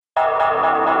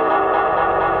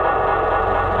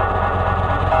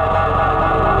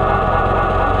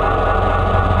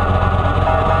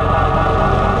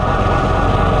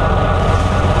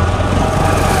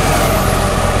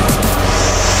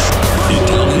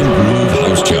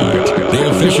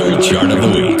Official chart of the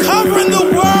week. Covering the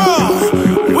world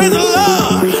with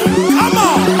love. Come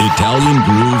on. Italian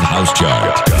Groove House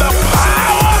Chart. The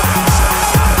power.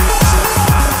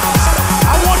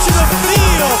 I want you to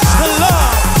feel the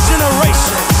love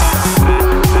generation.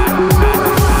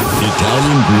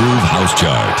 Italian Groove House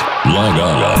Chart. Log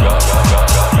on.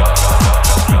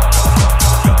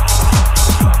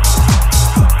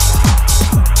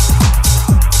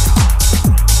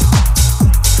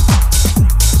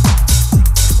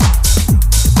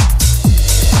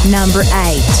 Number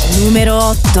 8,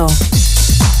 numero 8.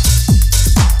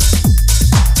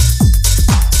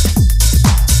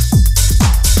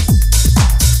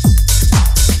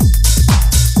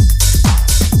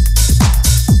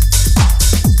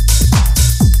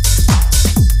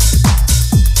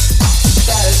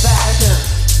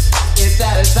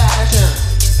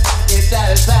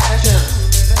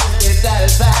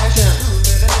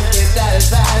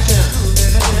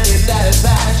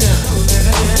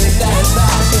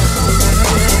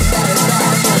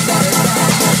 Satisfaction.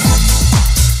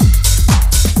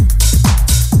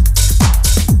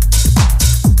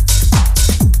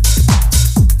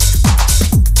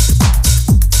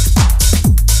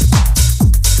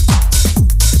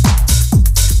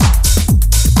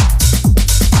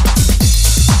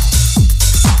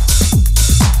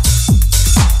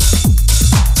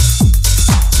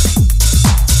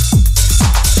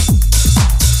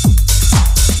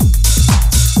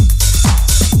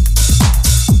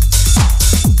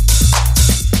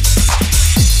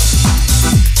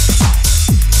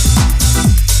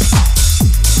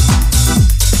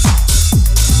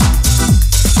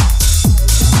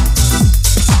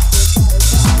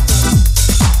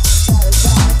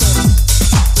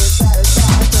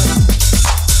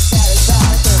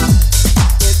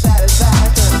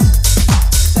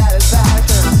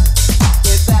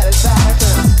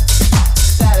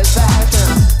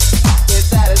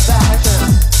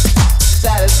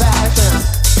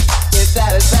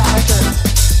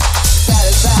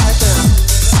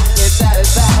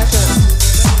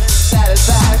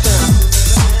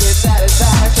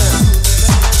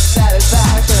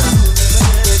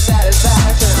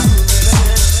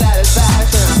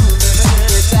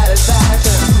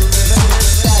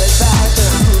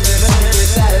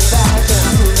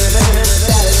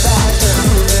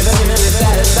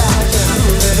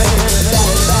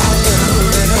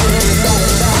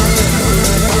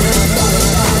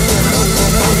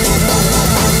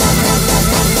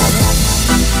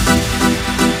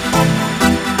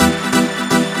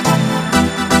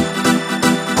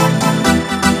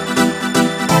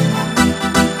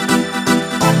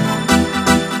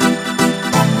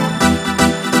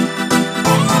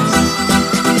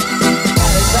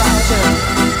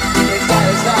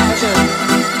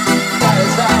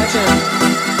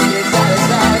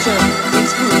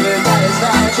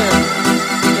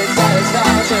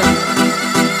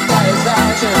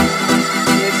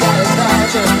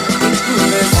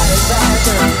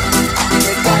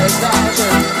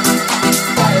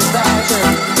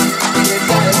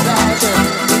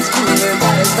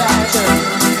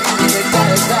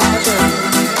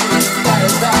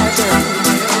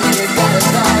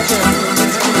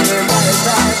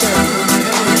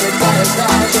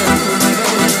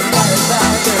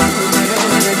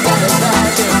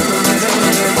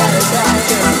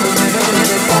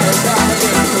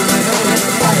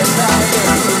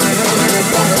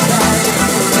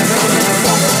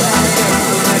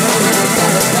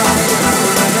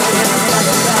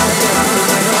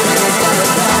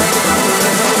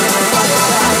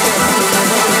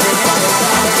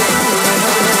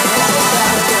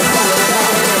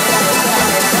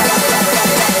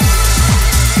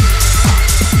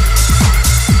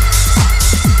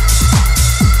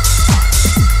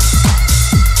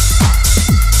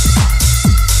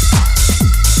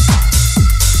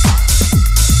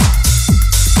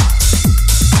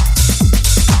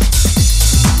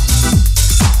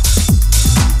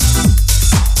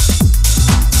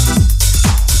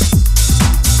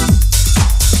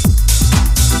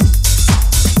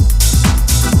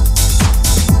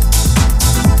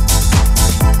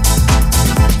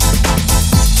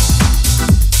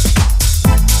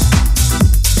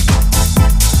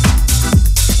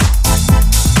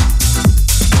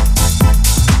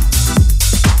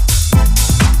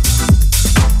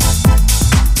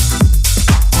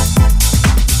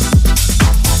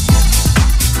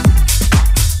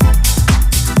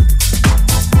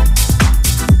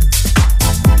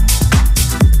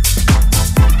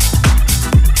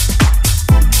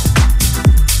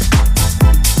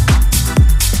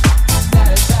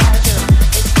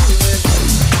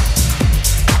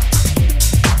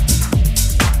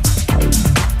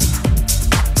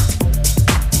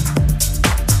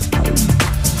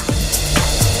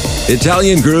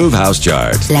 Italian Groove House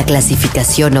Chart. La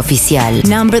clasificación oficial.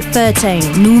 Number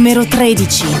 13, número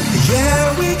 13.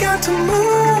 Yeah, we got to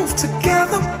move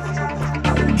together.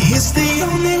 It's the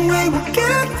only way we'll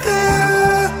get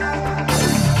there.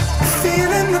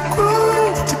 Feeling the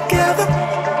groove together.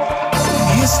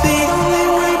 It's the only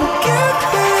way we'll get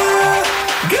there.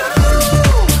 Go!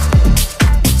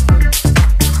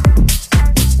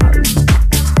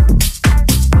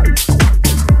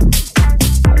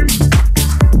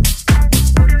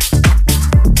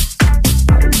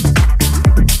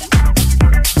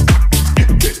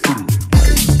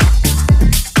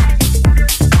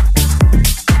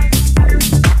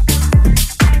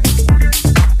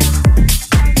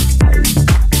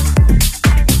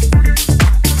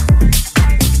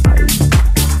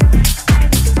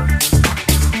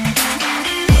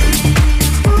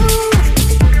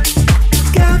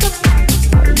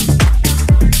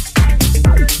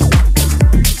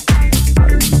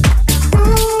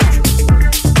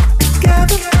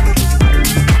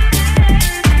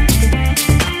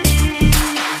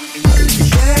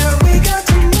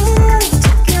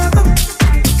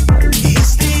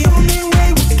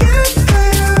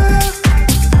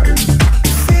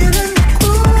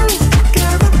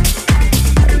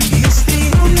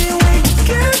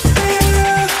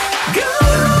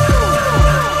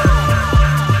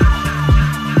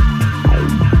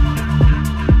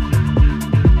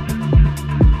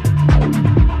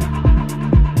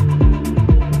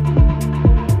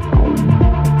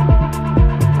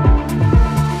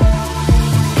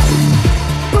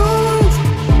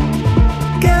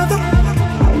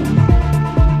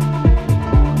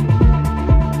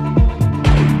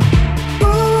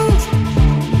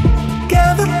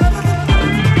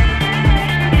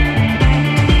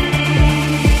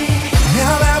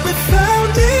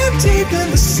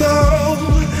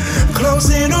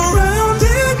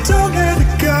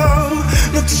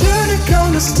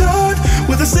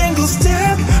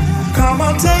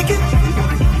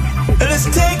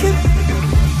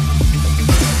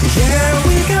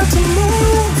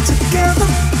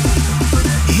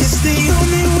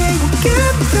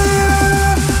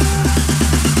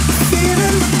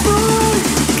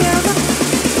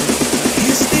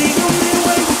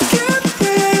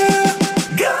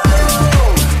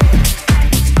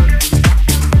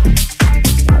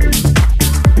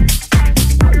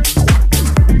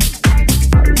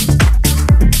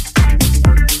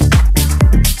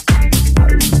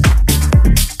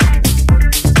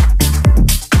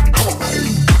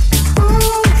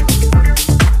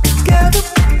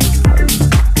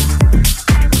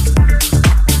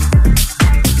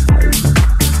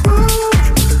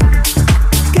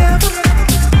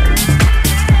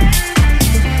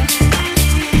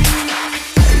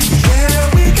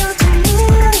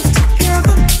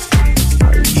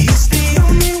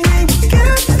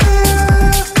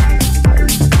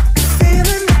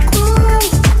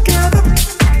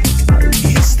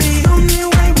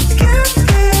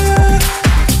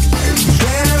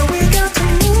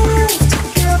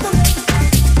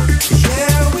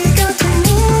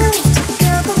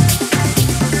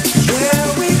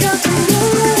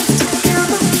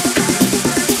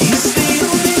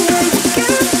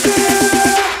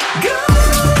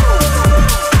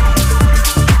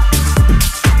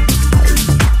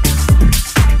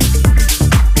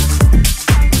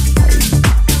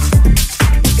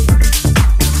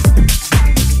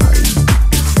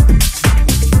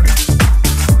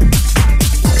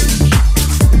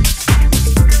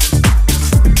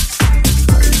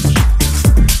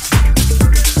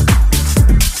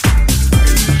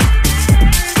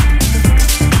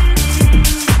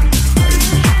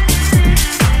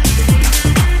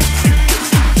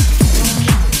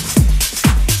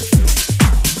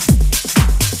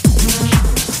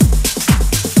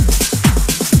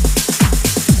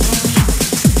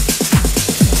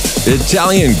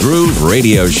 Italian Groove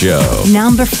Radio Show.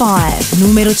 Number 5,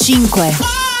 numero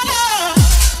 5.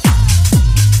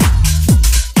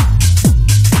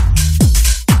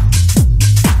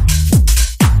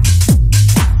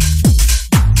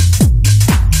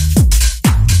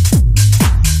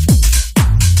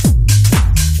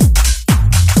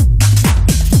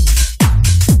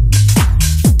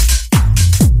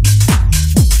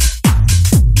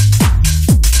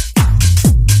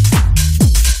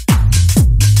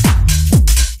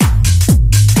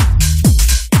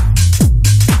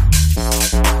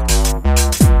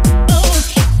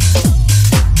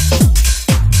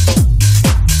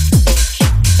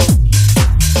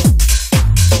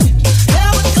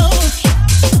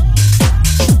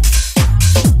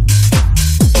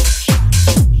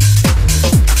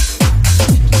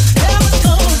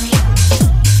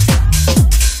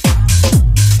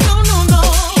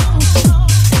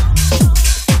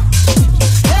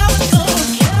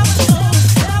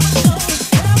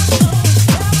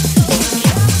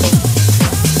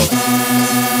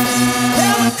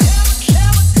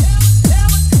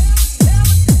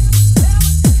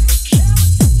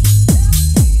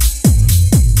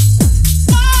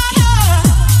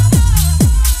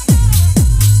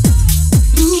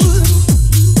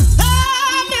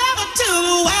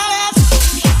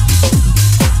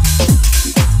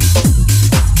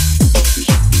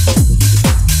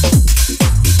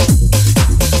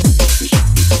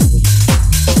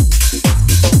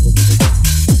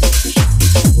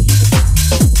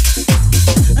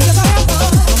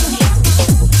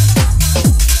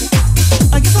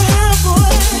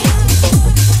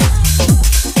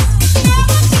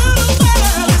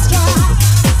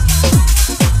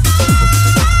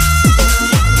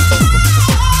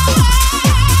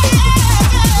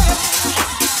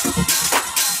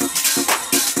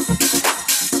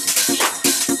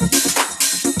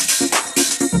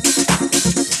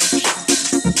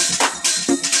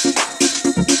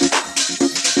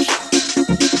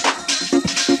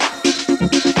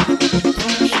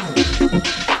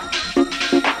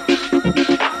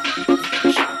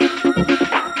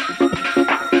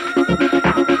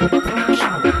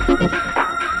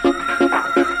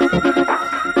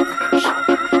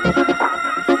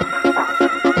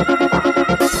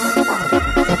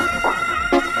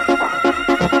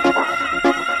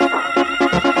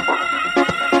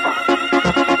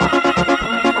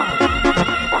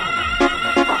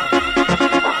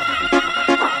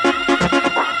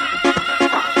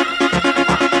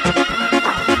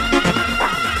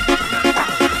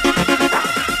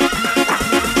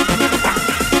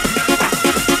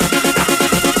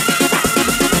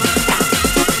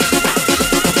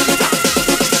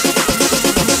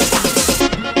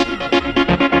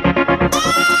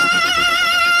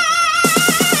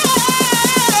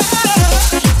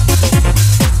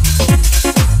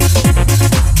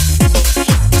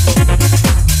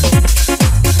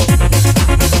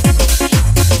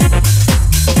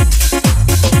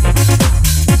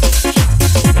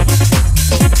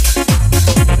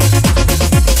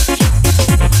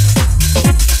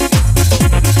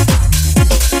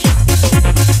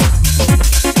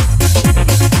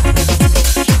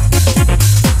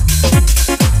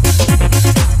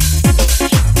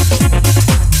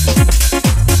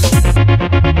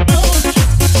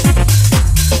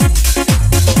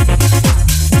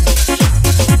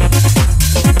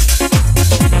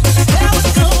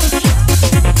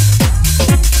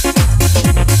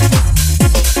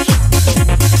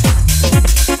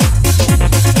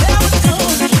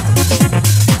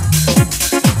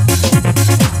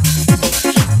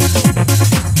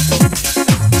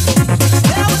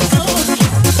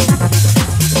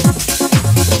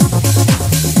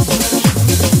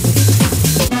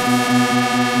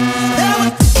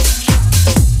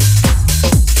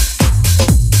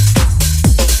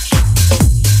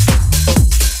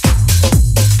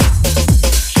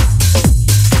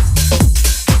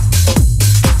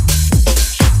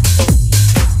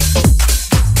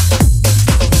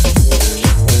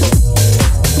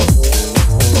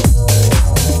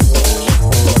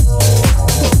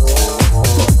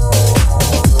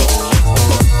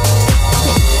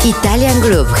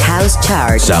 Groove House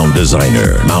Chart. Sound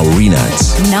designer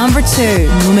Maurinats. Number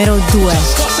 2, numero 2. Got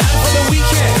something for the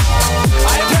weekend.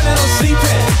 I ain't planning on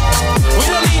sleeping. We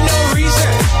don't need no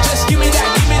reason. Just give me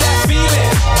that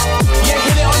feeling. Yeah,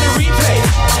 hit it on the replay.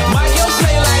 My girl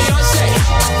slay like Beyonce.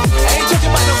 Ain't talking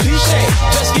about no cliche.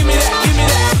 Just give me that.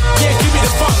 Yeah, give me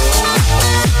the funk.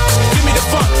 Give me the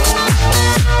funk.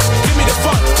 Give me the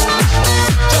funk.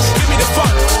 Just give me the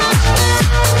funk.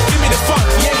 Give me the funk.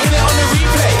 Yeah, hit it on the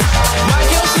replay. My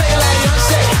girl slay like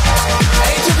Beyonce.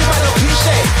 Ain't talking about no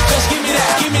cliche. Just give me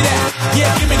that. Yeah,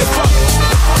 give me the funk.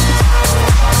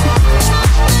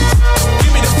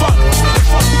 Give me the funk.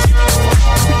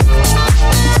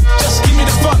 Just give me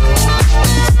the funk.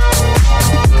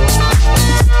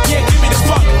 Yeah, give me the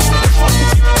funk.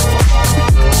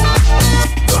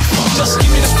 Just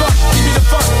give me the funk. Give me the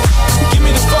funk. Give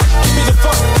me the funk. Give me the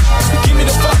funk. Give me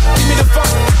the funk. Give me the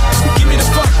funk. Give me the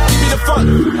funk. Give me the funk.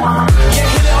 Yeah,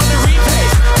 hit it on the replay.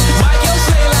 My girl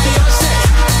slay like Beyonce.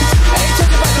 Ain't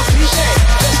talking about no cliche.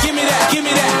 Just give me that.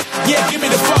 Yeah, give me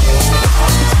the funk.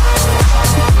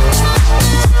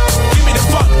 Give me the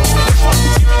funk.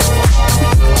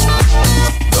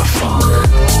 The funk.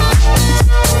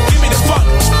 Give me the funk.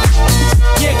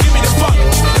 Yeah, give me the funk.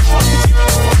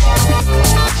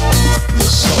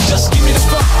 Just give me the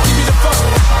funk. Give me the funk.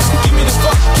 Give me the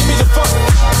funk. Give me the funk.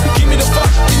 Give me the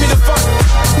funk. Give me the funk.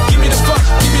 Give me the funk.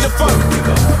 Give me the funk.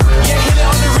 Yeah, hit it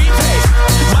on the replay.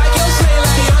 My girl slay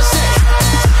like Beyonce.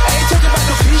 Ain't talking about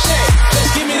no cliche. Just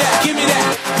give me that.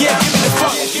 Yeah, give me the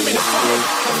funk. Give me the funk.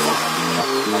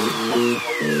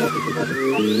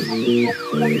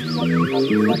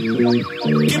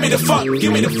 Give me the funk.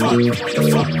 Give me the funk. Give me the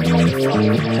funk. Give me the funk.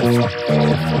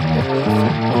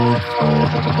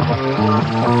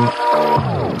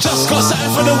 Just got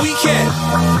something for the weekend.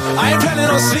 I ain't planning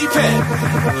on sleeping.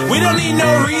 We don't need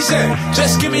no reason.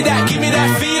 Just give me that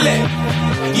feeling.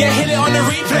 Yeah, hit it on the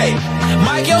replay.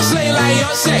 My girl slay like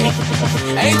Beyonce.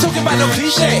 Ain't talking about no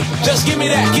cliche. Just give me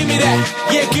that.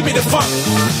 Yeah, give me the funk.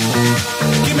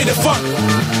 Give me the funk.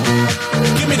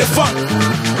 Give me the funk.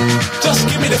 Just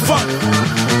give me the funk.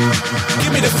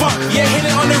 Give me the funk. Yeah, hit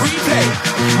it on the replay.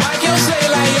 My girl slay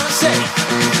like Beyonce.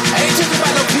 Ain't talking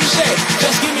about no cliche.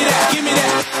 Just give me that.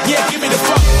 Yeah, give me the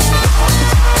funk.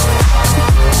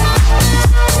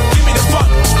 Give me the funk.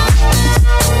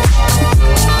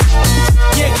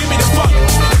 Yeah, give me the funk.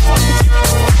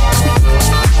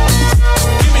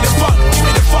 Give me the funk. Give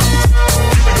me the funk.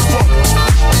 Give me the funk.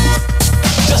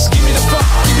 Just give me the funk.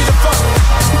 Give me the funk.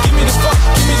 Give me the funk.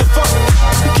 Give me the funk.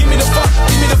 Give me the funk.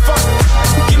 Give me the funk.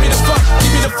 Give me the funk.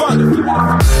 Give me the funk.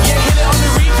 Yeah, hit it on the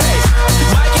replay.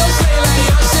 My girl slay like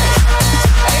Beyonce.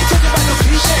 Ain't talking about no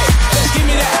cliche. Just give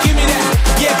me that.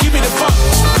 Yeah, give me the funk.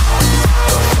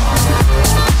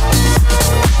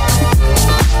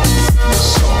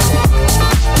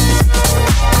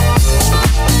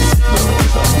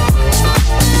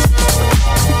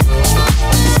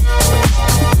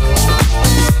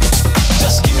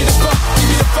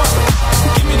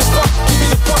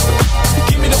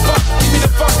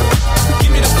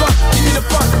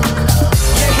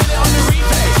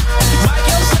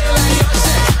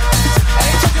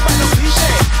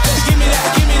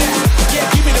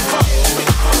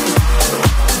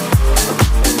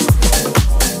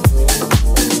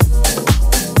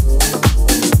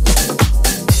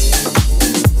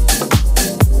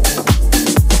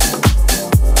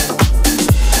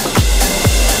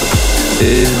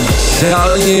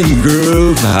 Italian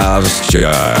Groove House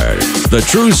Chart. The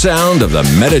true sound of the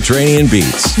Mediterranean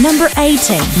beats. Number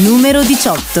 18, numero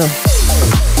 18.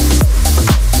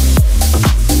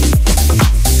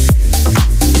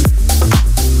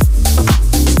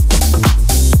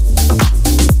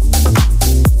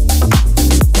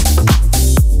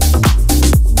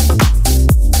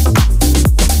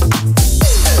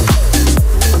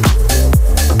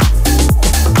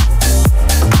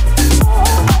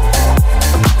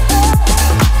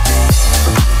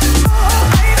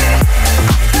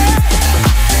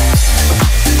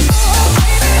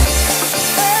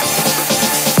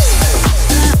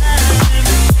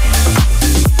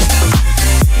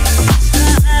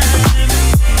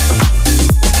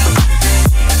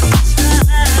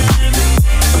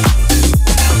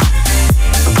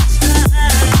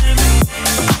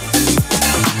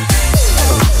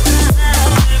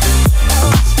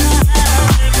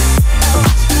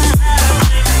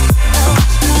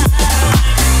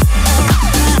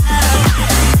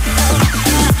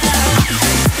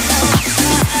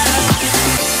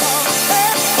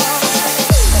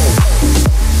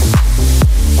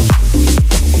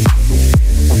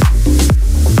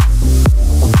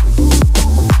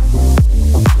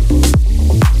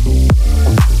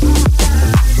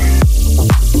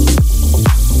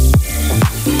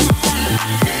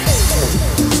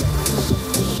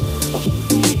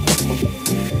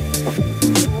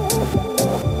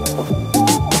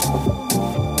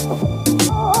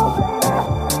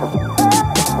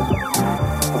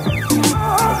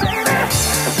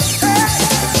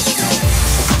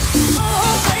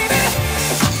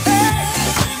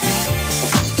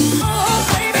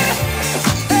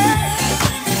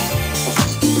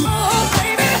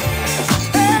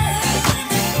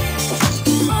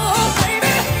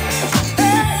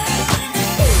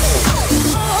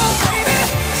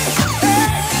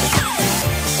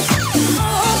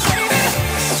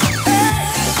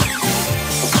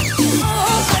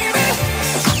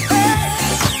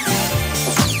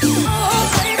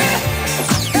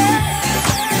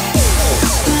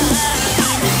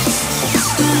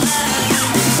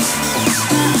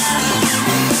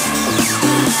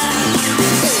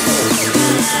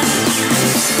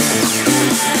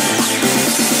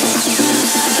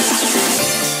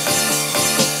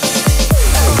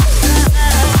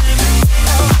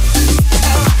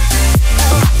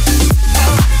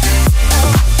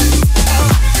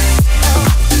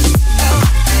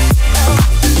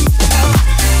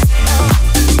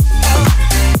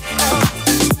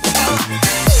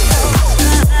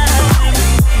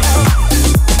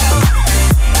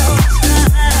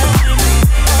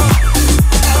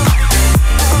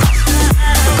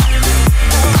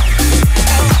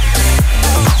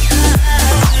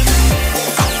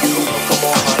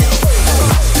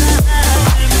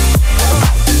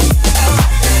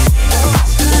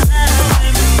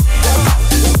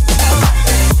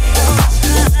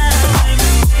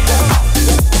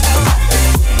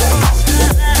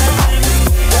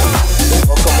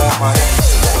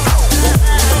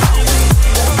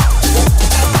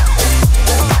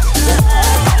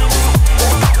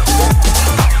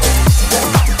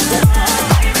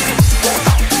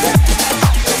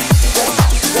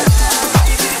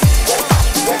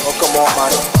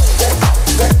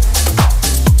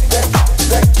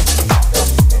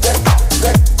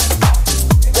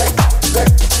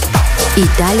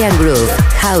 Italian Groove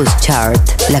House Chart,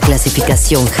 la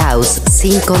clasificazione house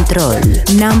sin control.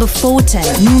 Number 14,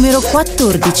 numero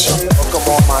 14. Welcome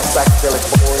all my psychedelic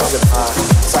boys and my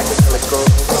psychedelic girls.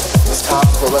 It's time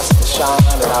for us to shine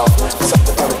it out.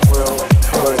 Psychedelic world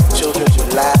where the children you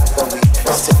laugh and we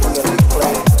sing and we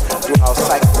play through our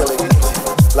psychedelic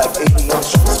music like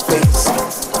aliens from space.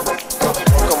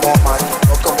 Welcome all my,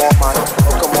 welcome all my,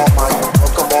 welcome all my,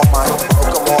 welcome all my,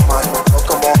 welcome all my,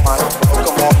 welcome all my,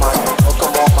 welcome all my,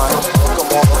 welcome all my,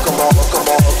 welcome all, welcome all, welcome all, welcome all,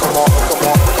 welcome all,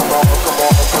 welcome all, welcome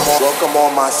all, welcome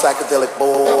all my psychedelic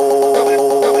boys.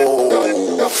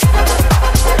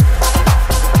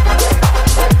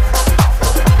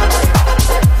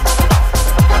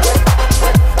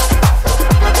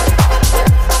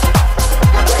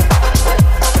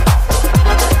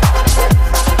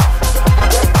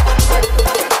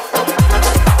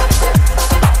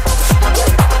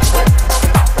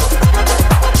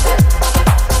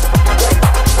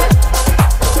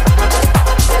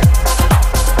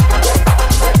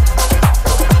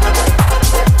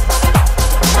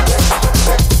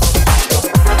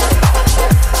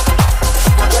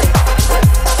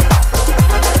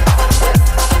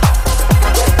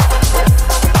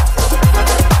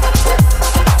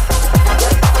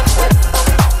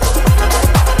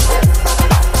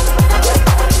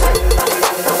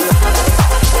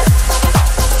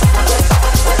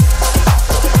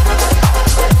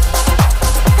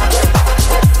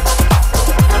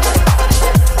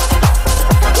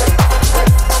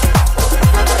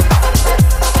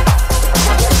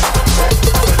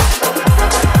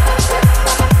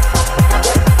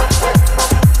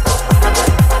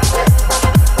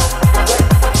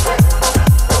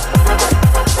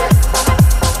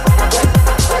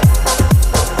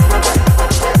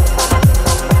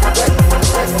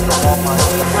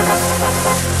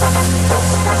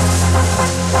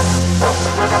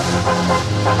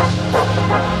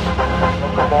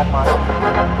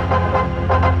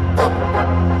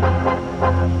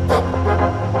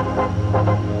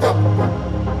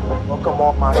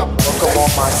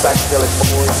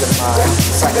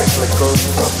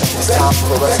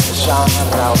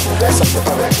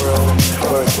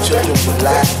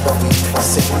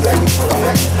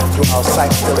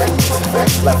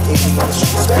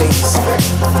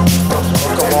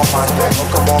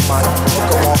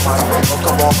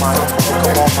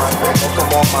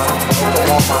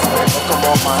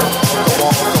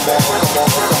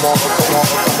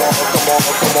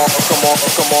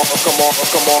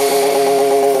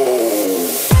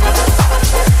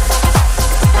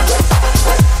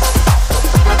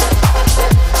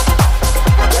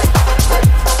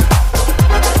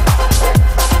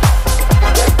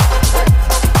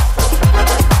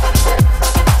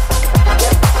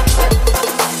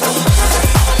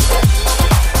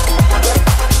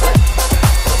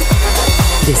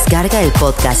 Descarga el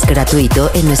podcast gratuito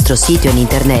en nuestro sitio en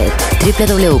internet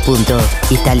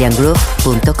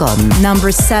www.italiangroove.com.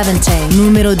 Number 17,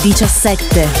 numero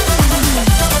 17.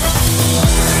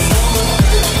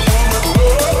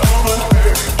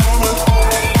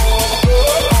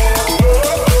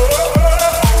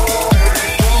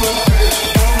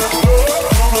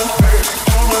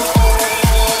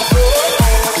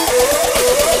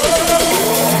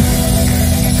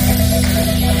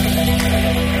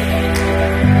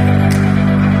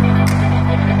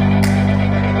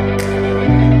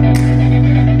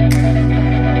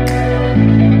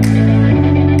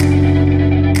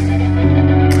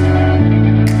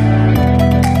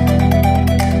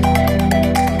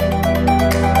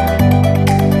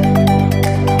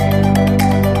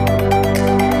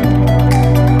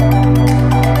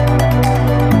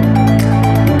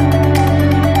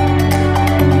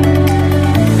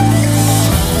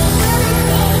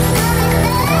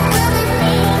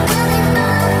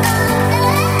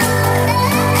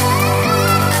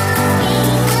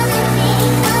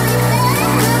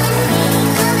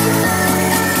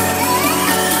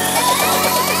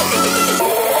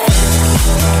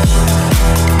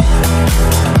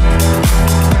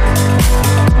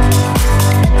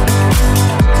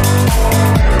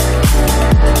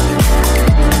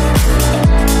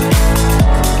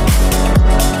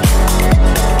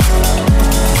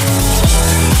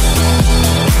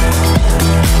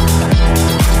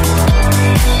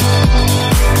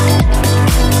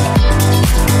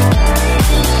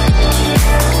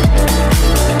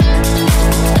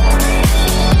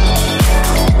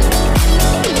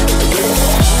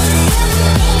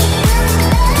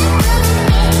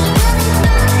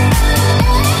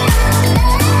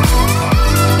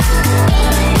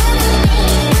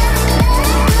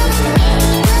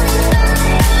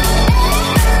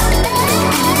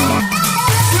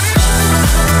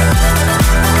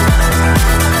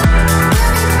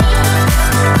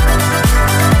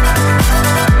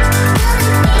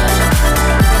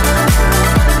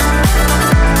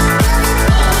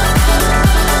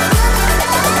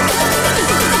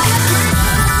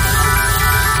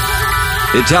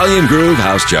 Italian Groove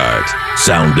House Chart.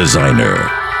 Sound designer,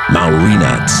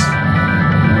 Maurinats.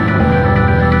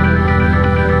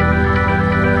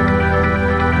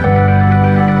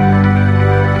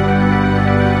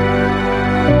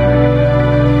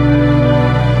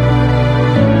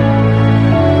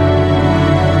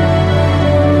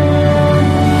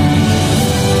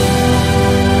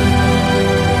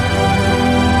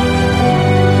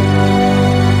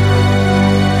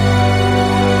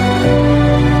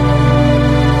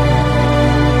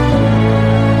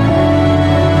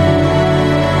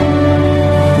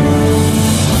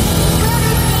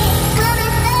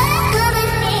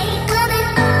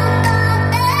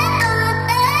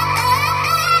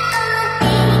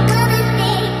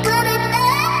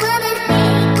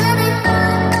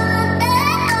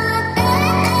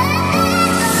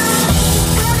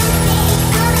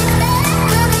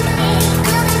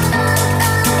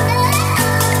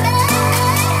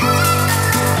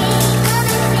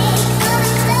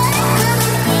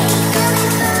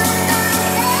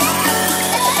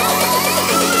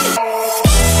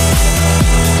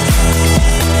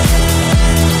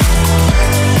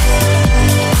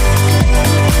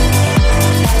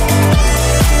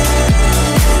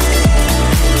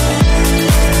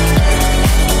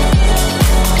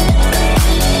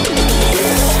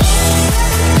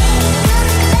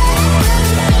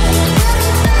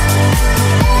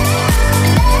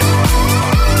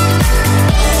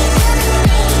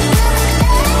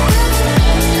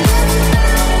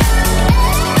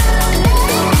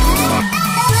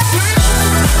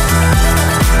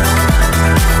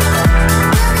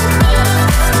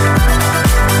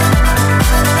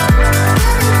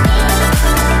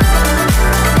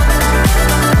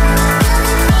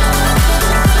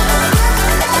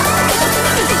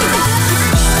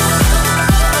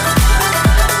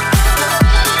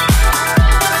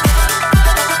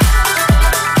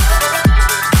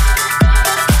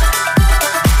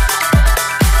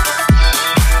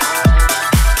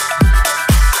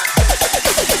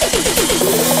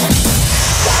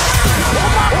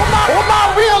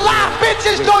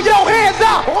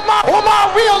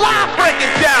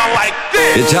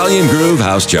 Italian Groove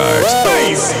House Chart.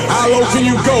 How low can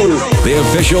you go? The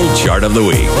official chart of the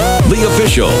week. The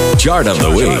official chart of the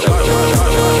week.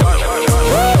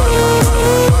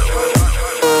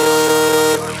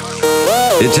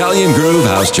 Italian Groove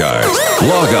House Chart.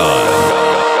 Log on.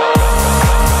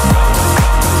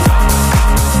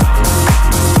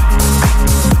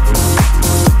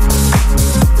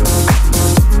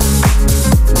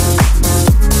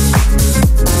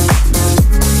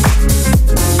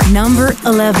 Number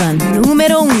 11,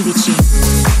 numero 11.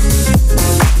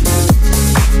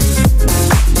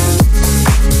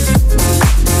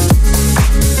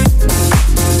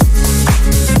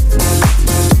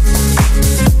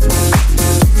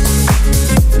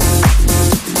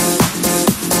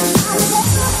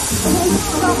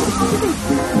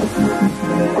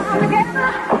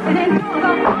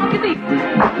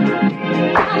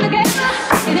 Together,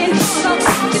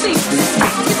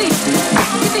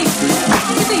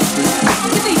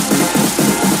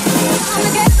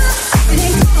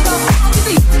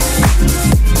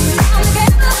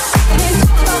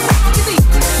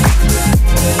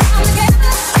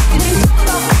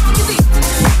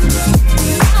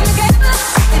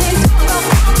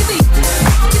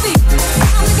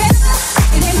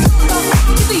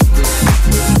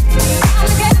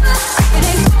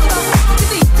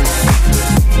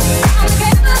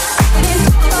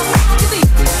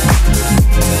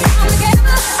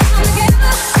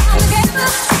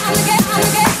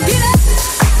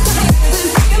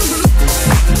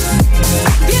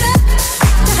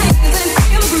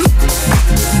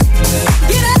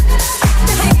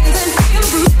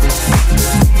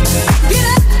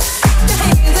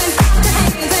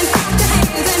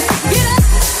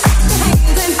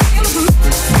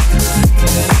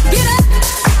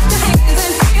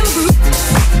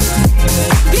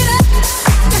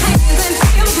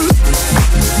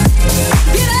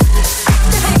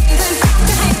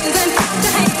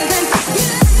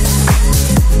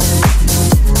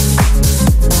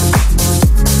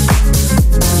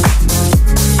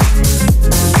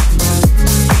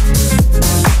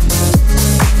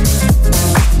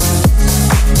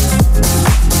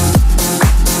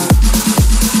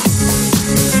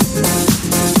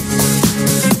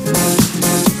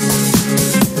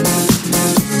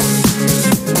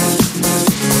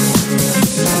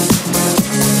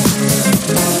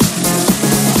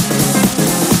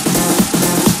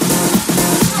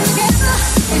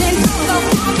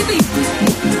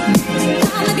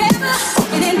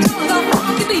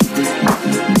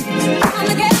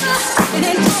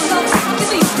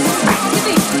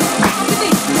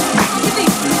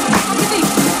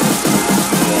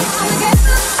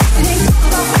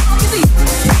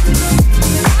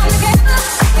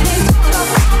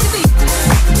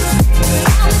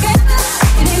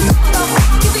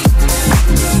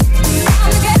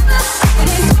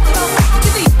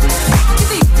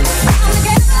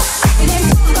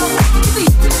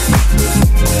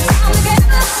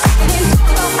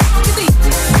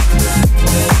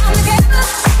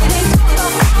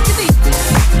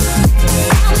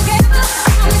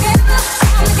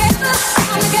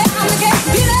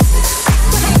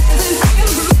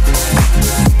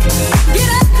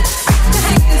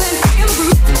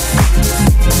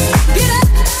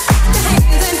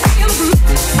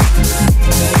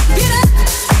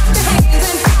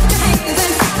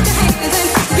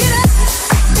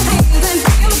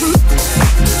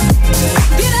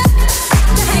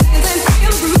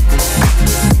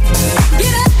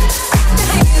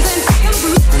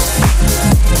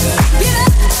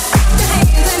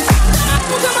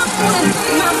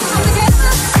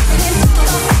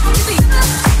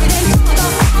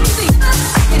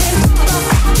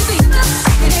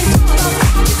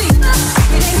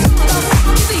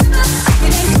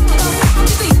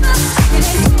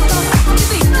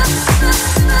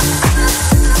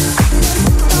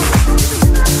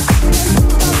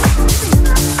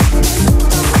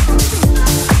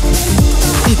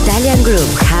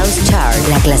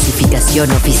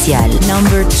 clasificación oficial.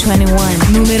 Number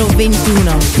 21, número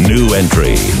 21. New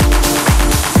entry.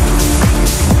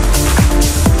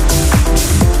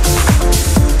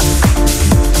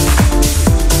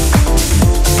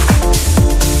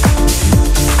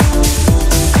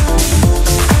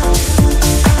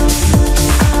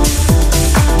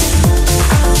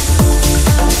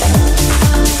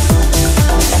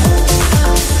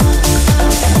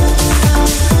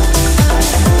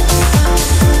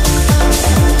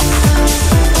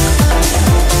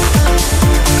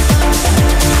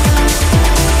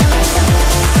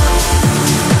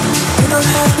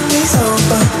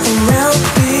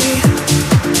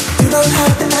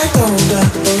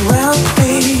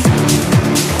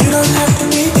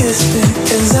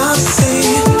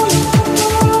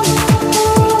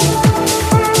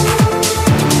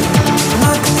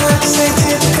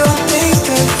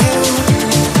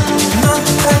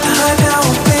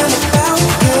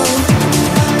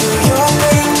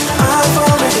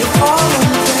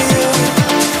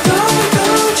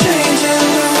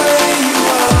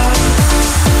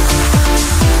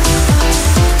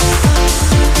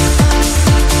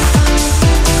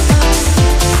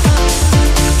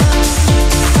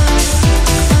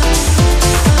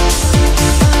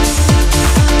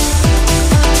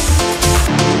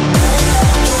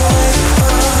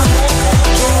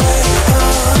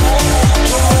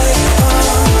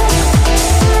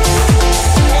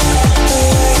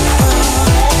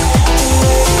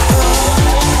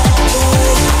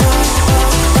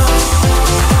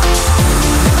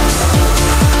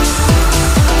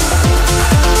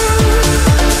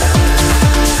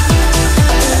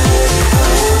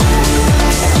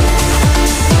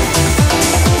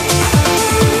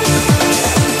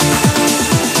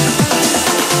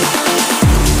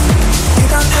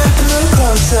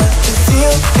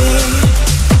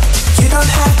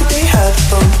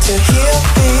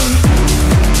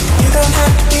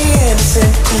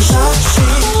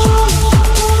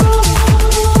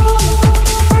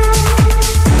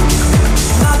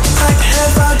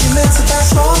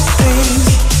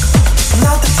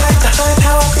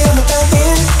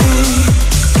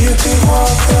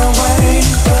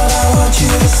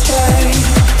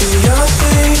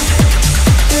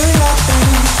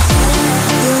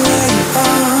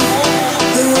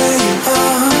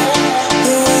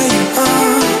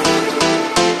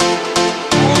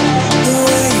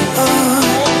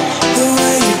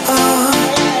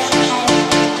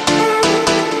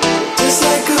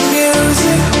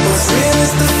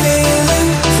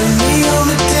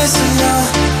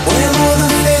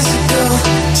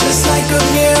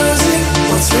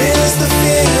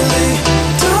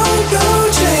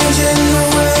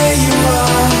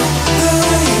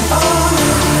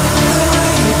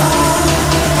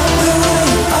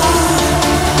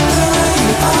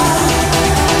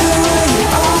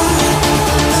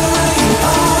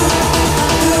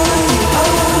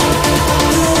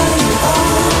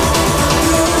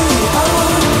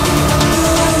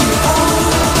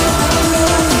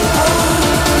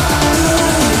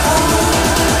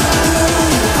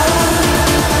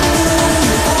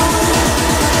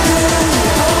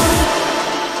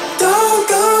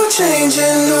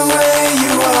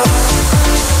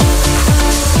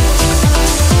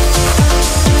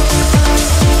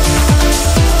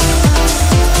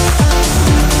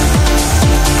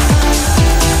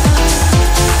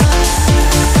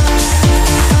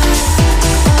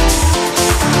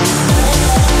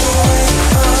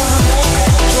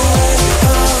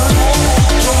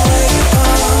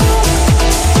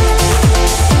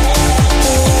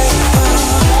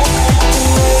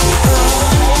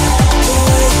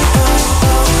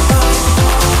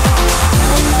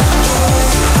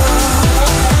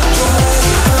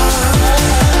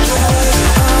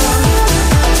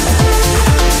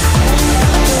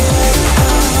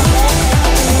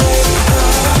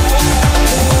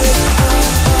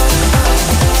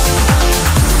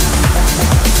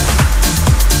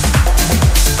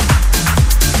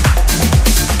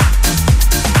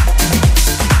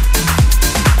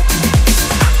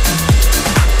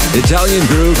 Italian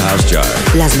Groove House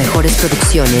Chart. Las mejores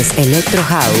producciones Electro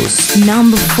House.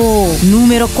 Number 4,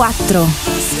 número 4.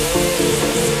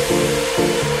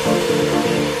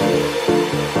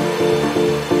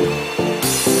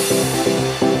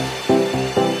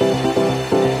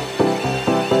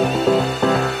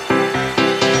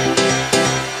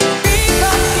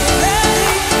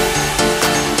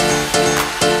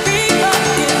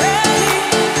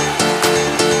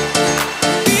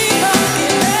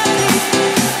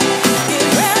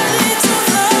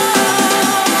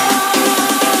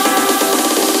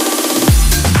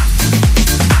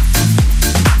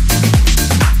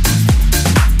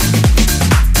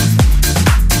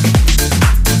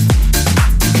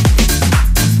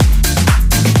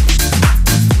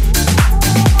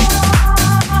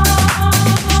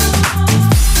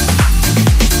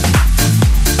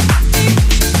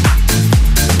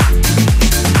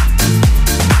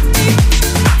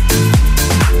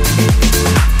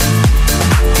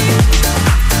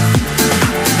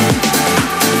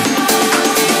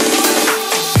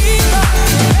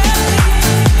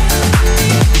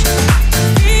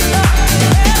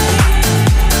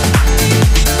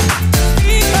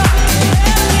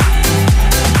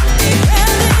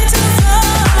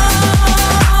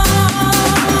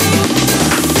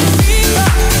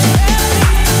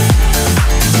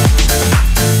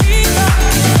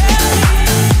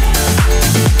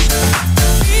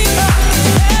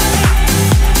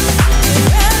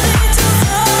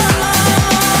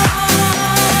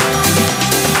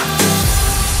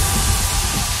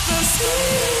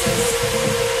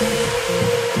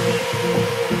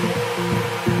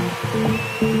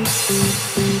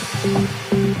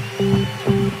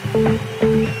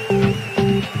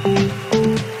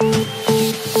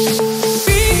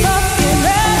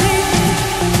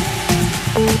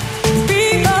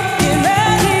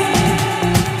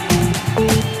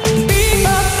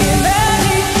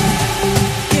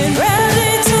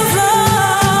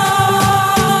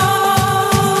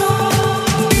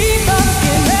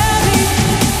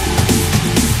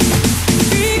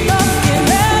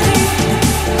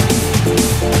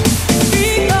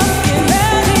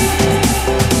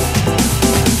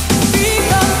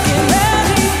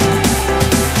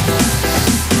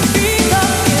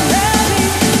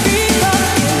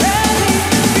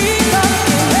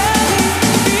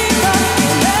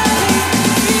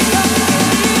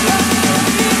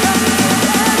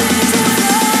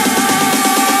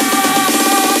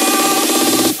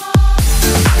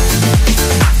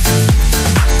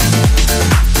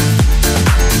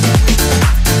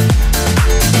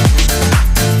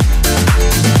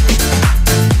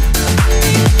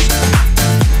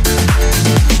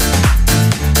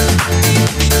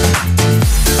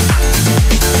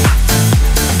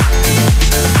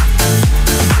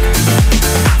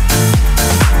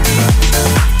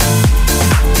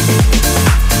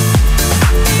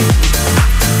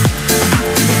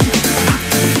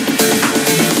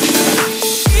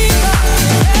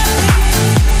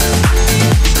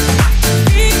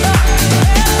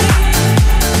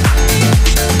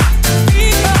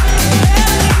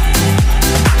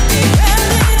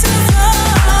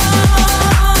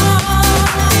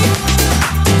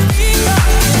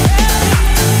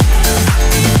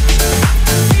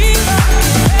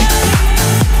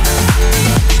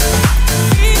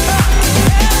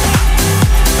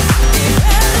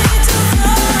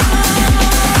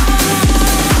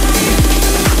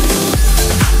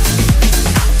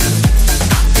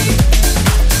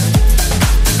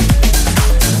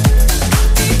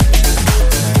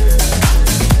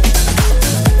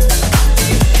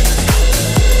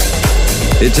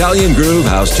 Italian Groove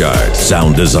House Chart.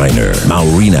 Sound designer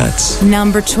Maurinats.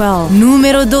 Number 12.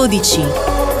 Numero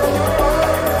 12.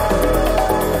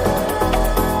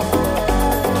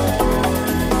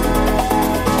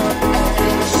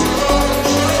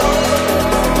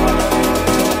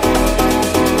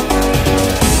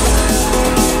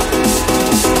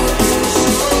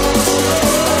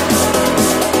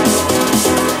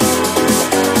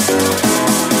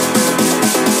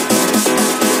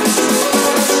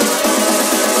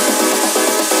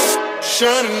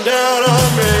 Shining down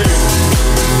on me.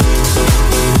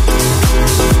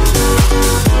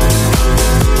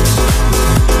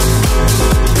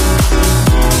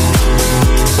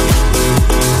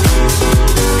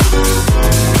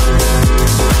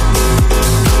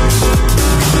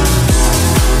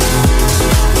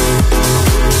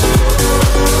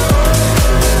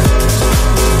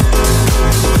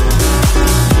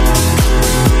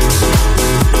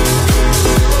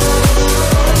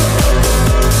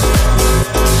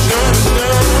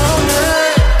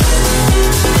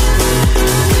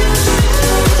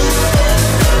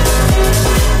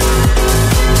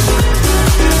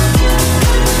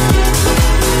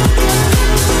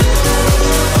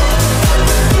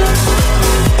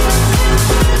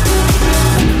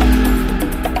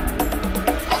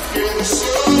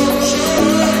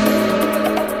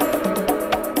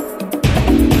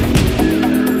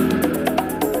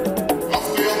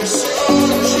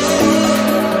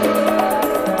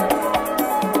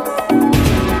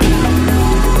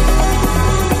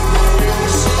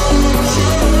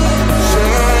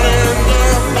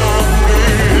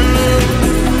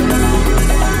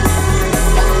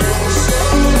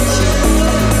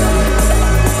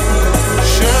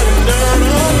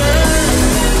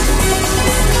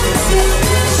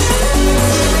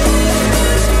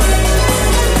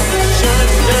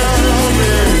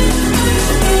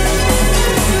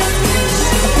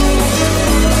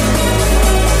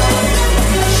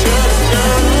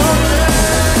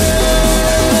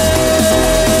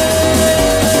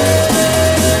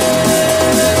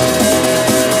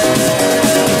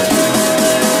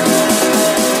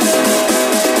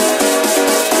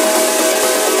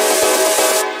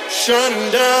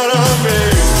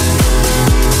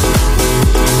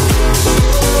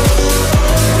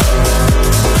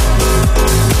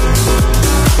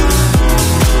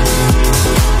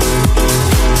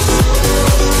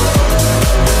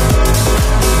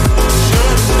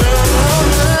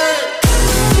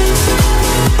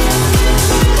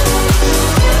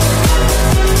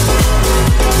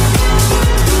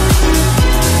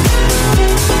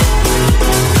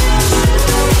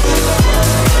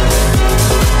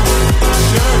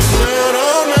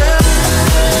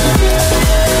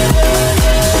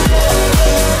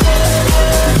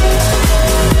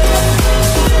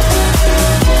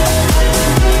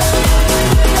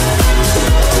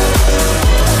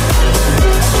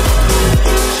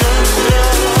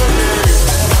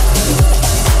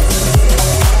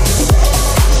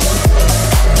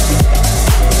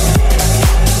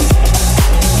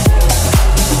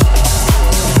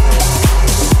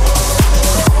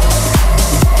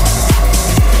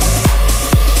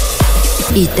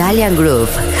 Italian Groove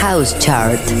House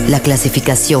Chart, la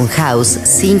clasificación house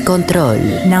sin control.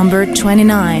 Number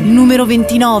 29, numero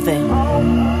 29.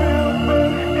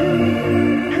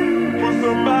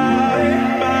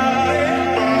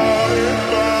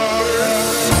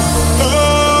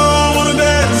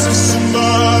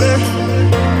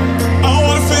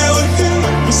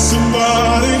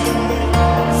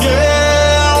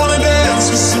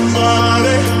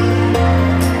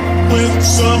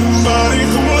 Somebody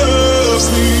who loves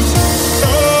me. Oh,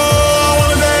 I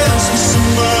wanna dance with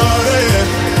somebody.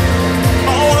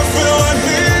 I wanna feel that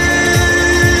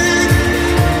heat.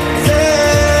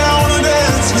 Yeah, I wanna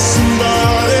dance with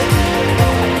somebody.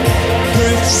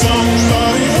 With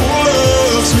somebody who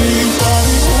loves me.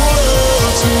 Body who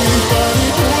loves me. Body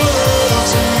who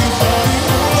loves me. Body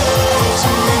who loves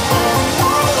me. Body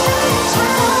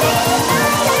who loves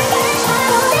me.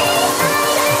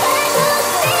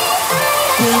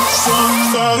 With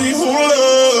somebody who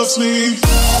loves me.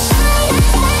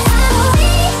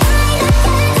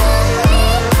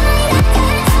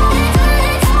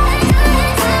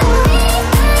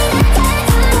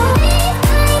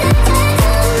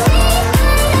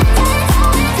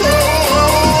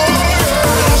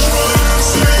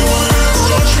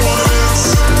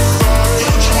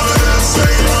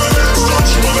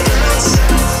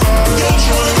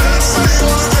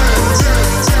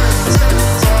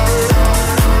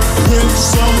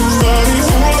 Somebody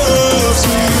who loves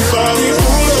me, body who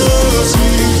loves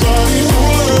me, body who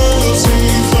loves me,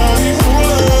 body who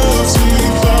loves me,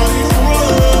 body who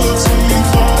loves me,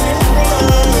 body who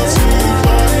loves me,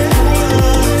 body who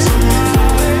loves me,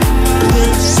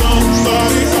 with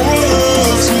somebody who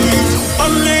loves me. I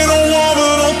need a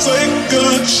woman who'll take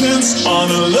a chance on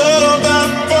a love that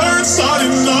burns hot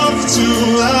enough to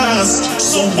last.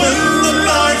 So when the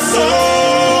night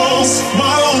falls,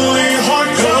 my lonely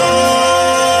heart goes.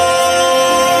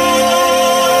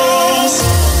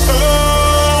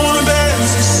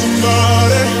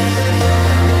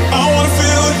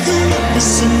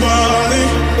 Somebody,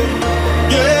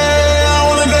 yeah, I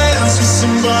wanna dance with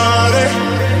somebody,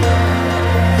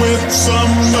 with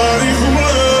somebody who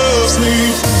loves me.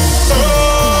 Oh,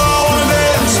 I wanna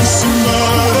dance with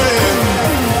somebody.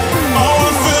 I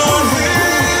wanna feel the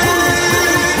heat.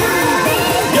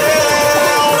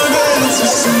 Yeah, I wanna dance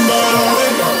with somebody,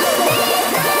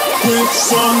 with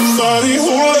somebody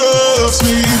who loves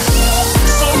me.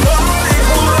 Somebody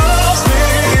who loves me.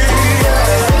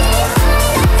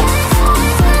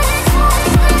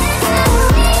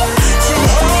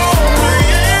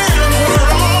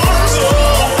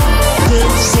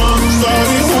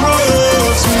 Somebody who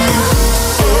loves me.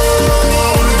 Oh, I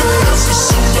wanna dance with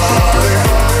somebody.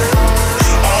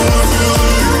 I wanna feel the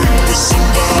heat with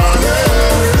somebody.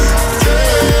 Yeah,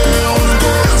 I wanna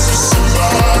dance with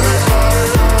somebody.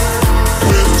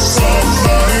 With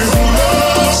somebody who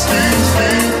loves me.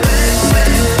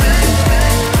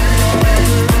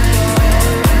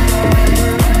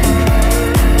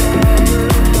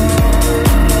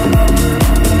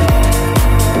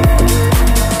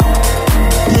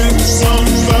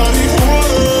 Somebody who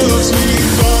loves me,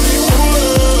 body who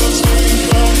loves me,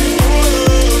 body who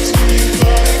loves me,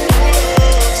 body who loves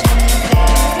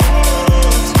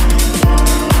me,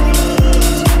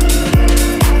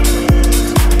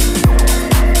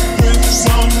 with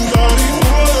somebody who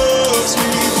loves me.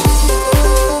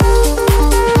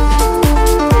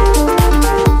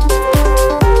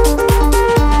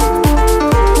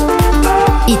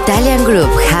 Italian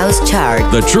Groove House Chart.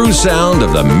 The true sound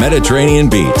of the Mediterranean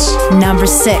beats. Number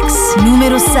 6,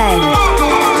 numero 6.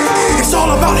 It's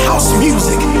all about house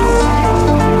music.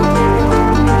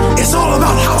 It's all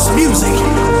about house music.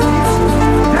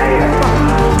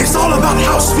 It's all about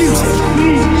house music.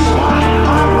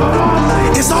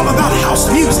 It's all about house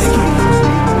music.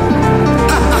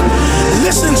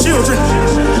 Listen, children,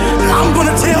 I'm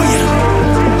gonna tell you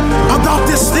about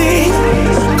this thing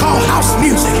called house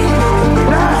music.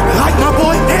 Like my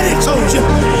boy Eddie told you,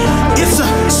 it's a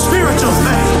spiritual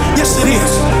thing. Yes, it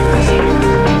is.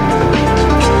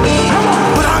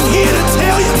 But I'm here to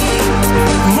tell you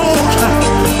more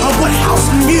of what house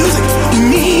music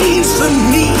means to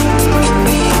me.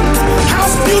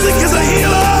 House music is a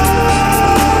healer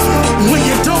when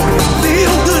you don't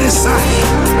feel good inside.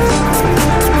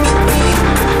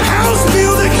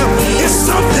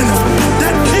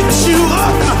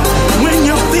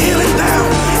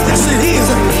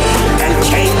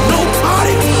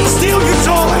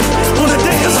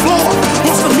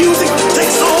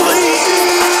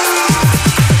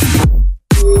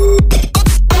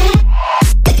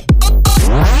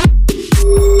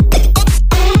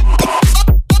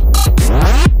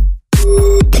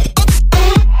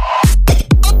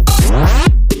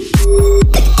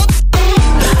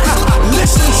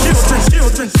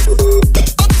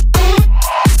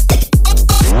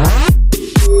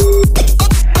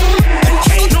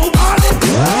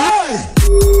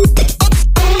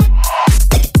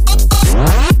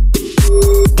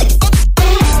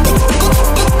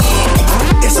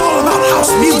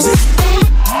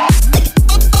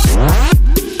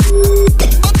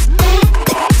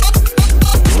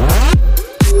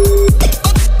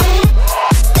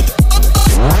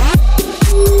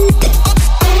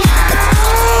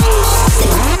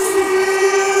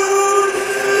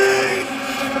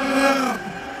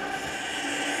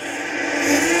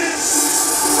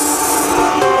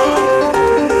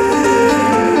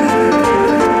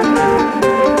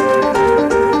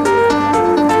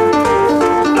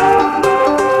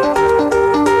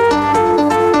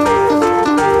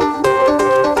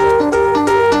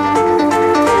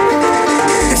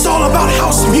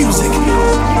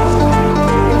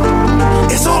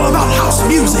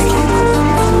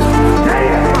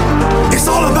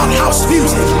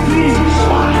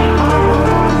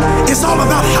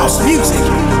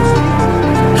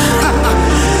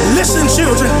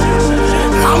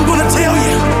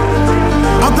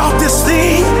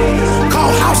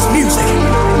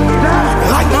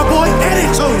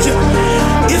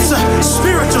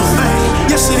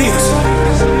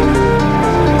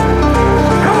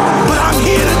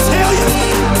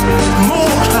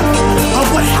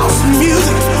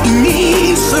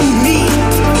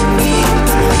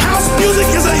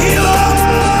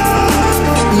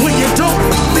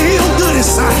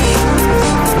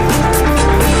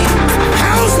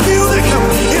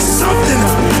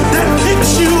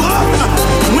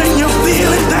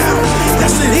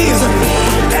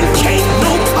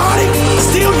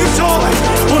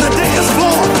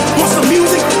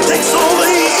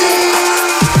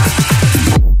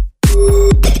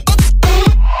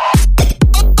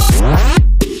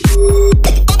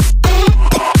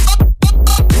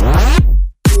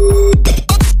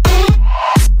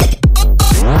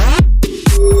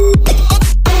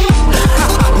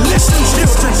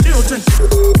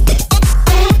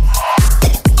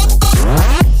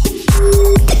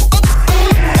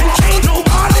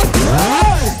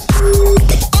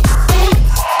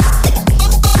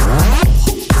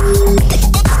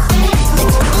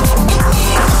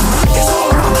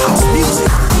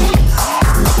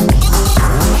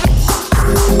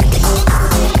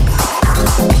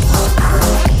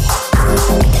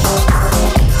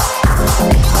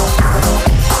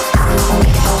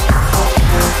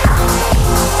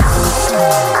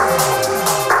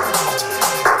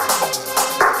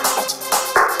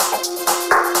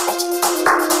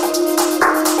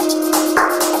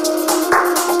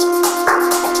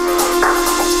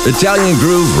 Italian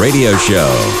Groove Radio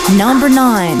Show. Number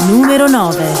 9, numero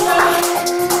 9.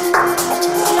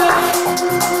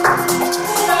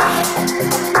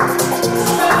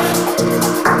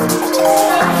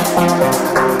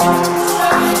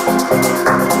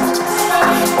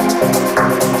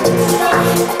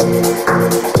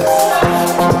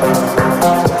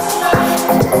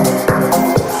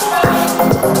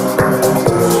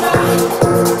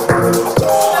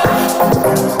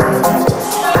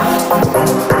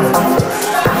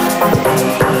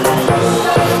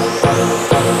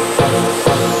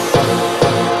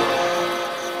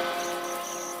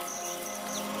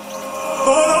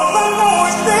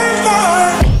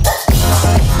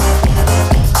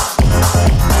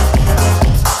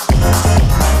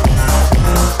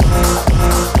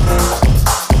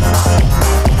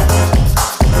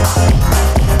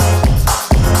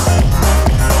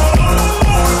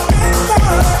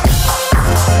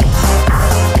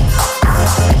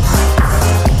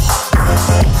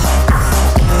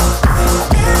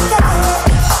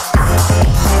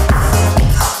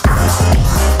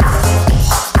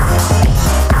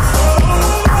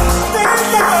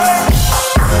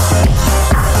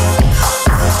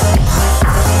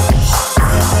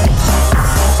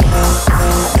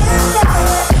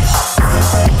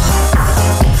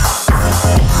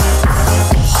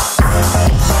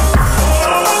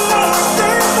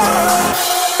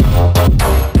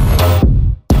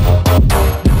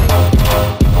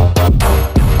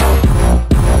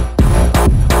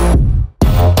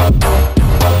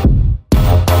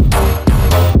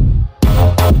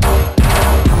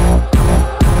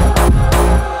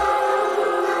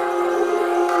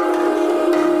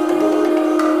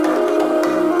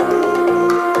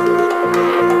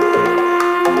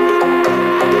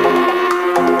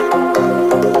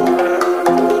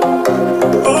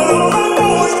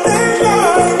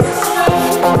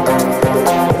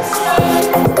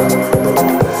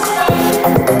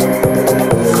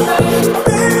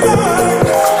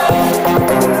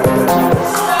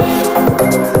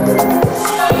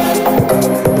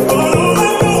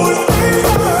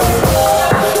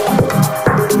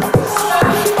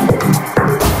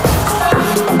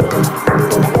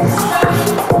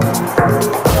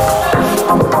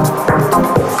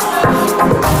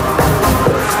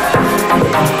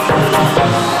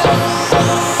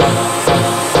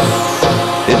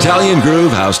 Italian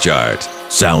Groove House Chart.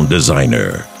 Sound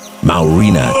designer,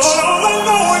 Maurinats.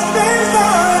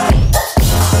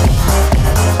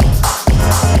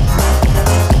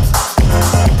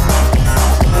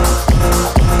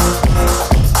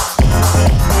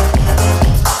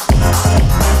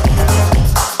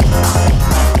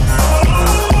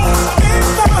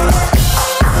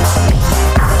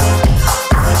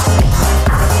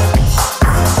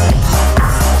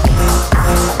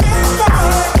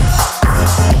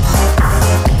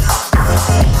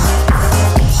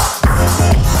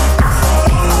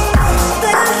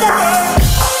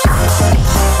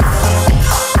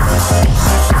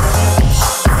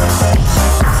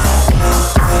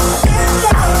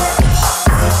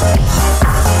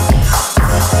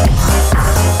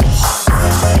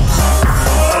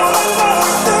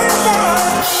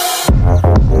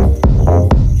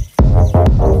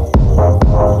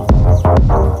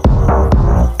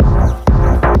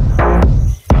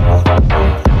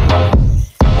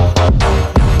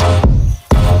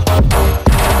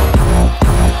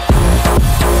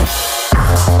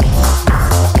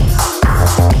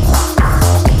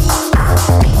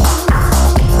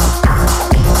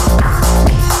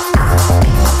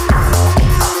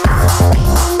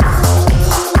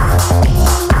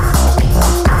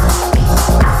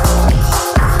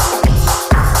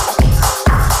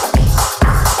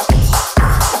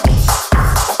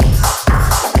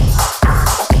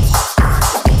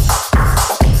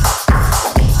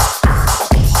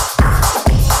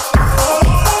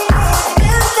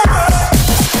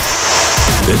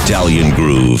 Italian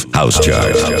Groove House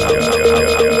Chart.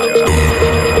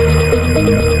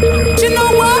 You know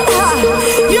what?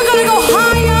 You're gonna go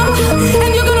higher,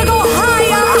 and you're gonna go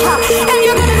higher, and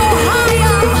you're gonna go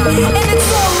higher, and it's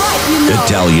alright, you know.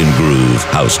 Italian Groove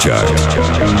House Chart.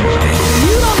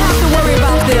 You don't have to worry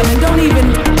about them, and don't even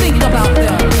think about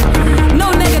them.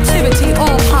 No negativity,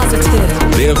 all positive.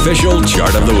 The official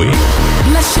chart of the week.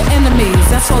 Bless your enemies,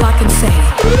 that's all I can say.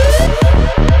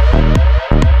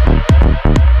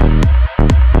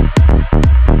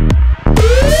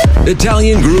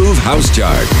 Italian Groove House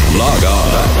Chart. Log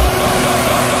on.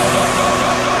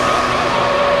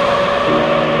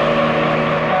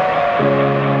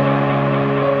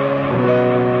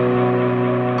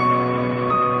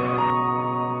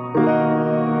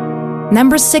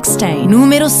 Number 16,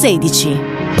 numero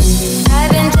 16. I've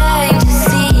been dying to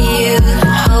see you,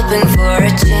 hoping for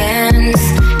a chance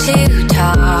to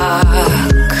talk.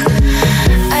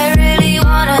 I really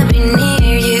wanna be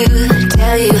near you,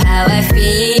 tell you how I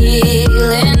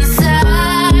feel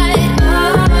inside.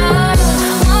 Oh,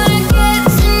 wanna get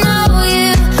to know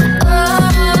you. Oh,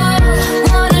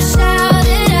 wanna shout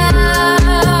it out.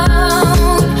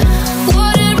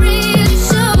 Wanna really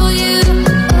show you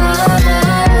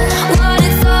what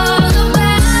it's all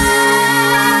about.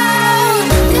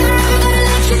 Never ever gonna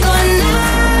let you go now.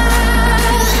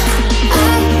 I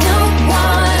don't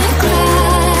wanna cry.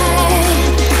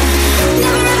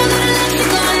 Never ever gonna let you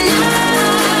go now.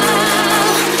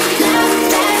 Now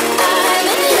that I'm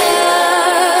in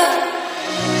love.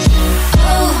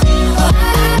 Oh, oh,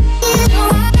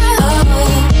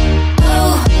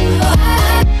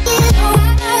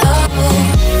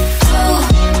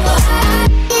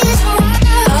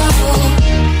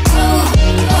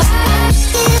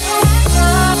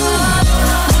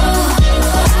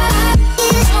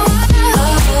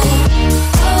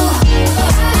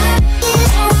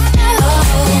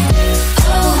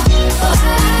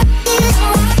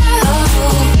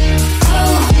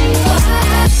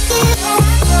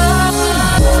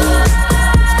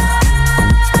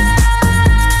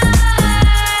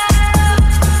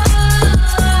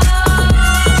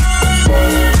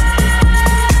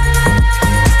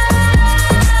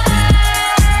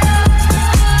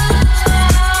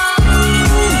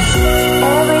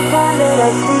 every time that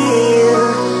I see you,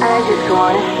 I just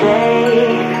wanna stay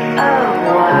a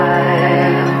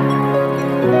while.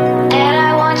 And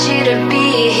I want you to be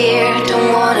here, don't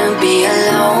wanna be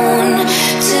alone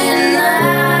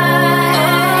tonight.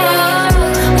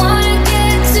 Wanna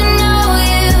get to know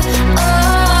you,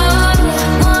 oh,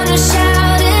 wanna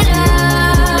shout it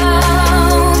out.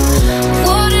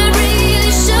 Wanna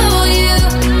really show you,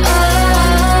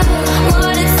 oh,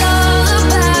 what it's all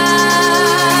about.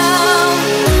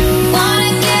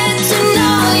 Wanna get to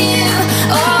know you,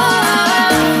 oh,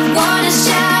 wanna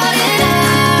shout it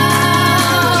out.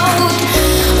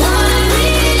 Wanna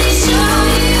really show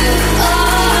you, oh,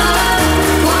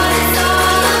 what it's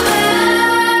all about.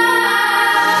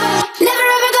 Never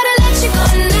ever gonna let you go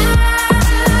now.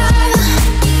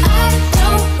 I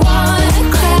don't wanna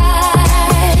cry.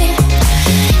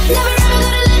 Never ever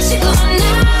gonna let you go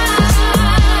now.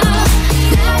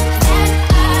 Now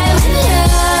that I'm in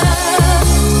love.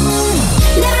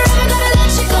 Never ever gonna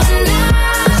let you go now.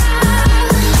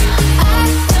 I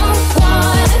don't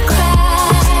wanna cry.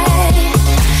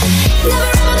 Never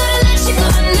ever gonna let you go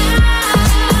now.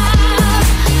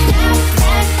 Now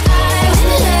that I'm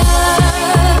in love.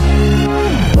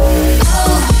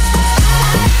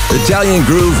 Italian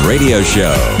Groove Radio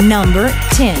Show. Number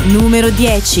 10, numero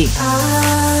 10.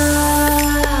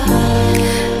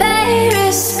 Pay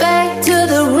respect to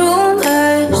the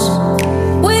rumors.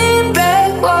 We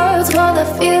break words for the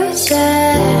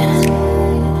future.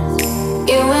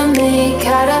 You and me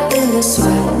caught up in this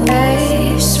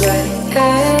race,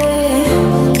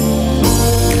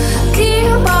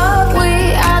 keep up, we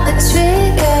are the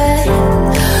trigger.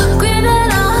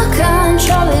 Grinning, all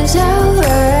control is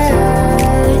over.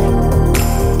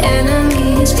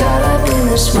 Enemies caught up in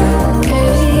this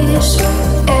race.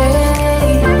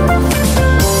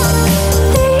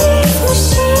 These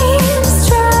machines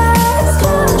try to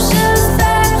push us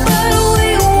back, but we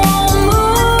won't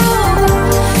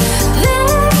move.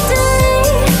 Victory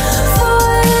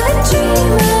for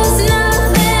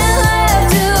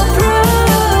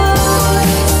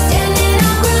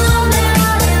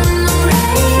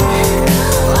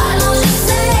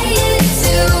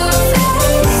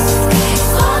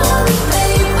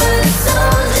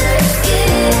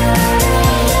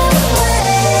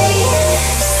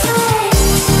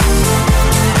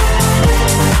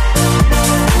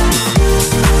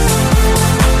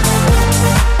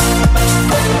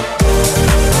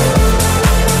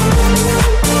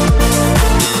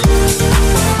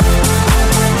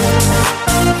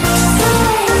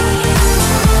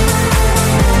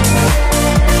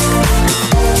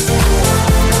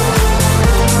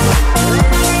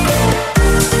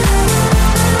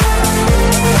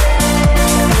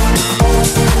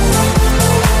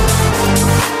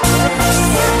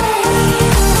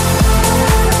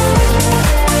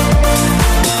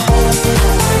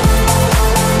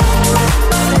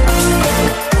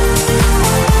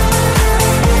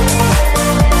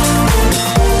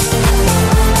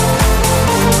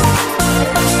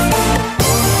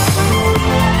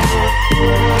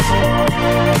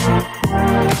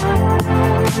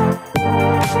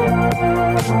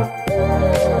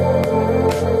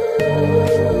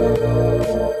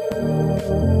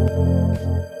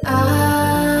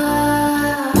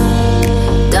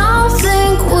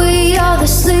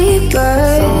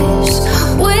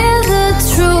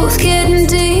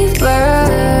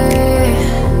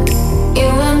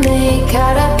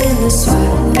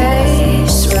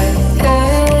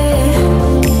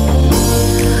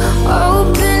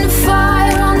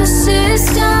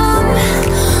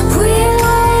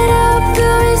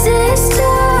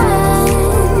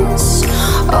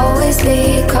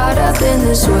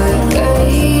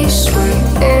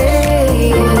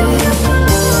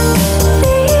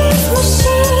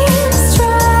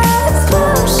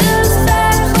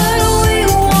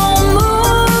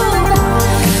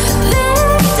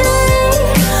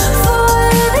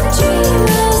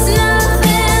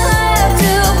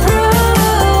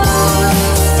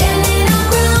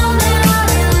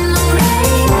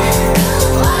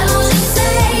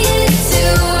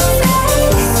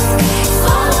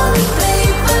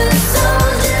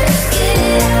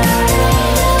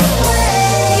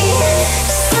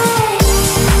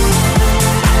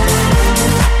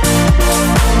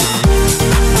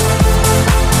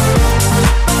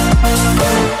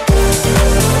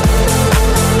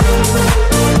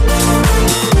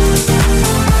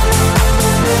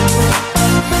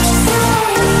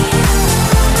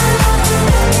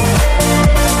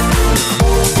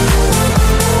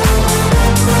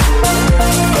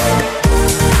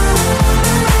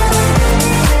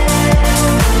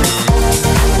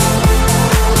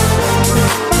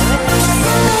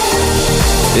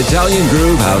Italian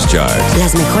Groove House Chart.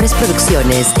 Las mejores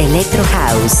producciones Electro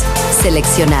House,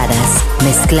 seleccionadas,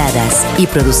 mezcladas y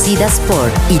producidas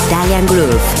por Italian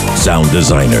Groove. Sound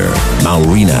designer,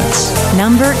 Maureenats.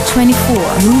 Number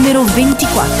 24, número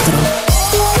 24.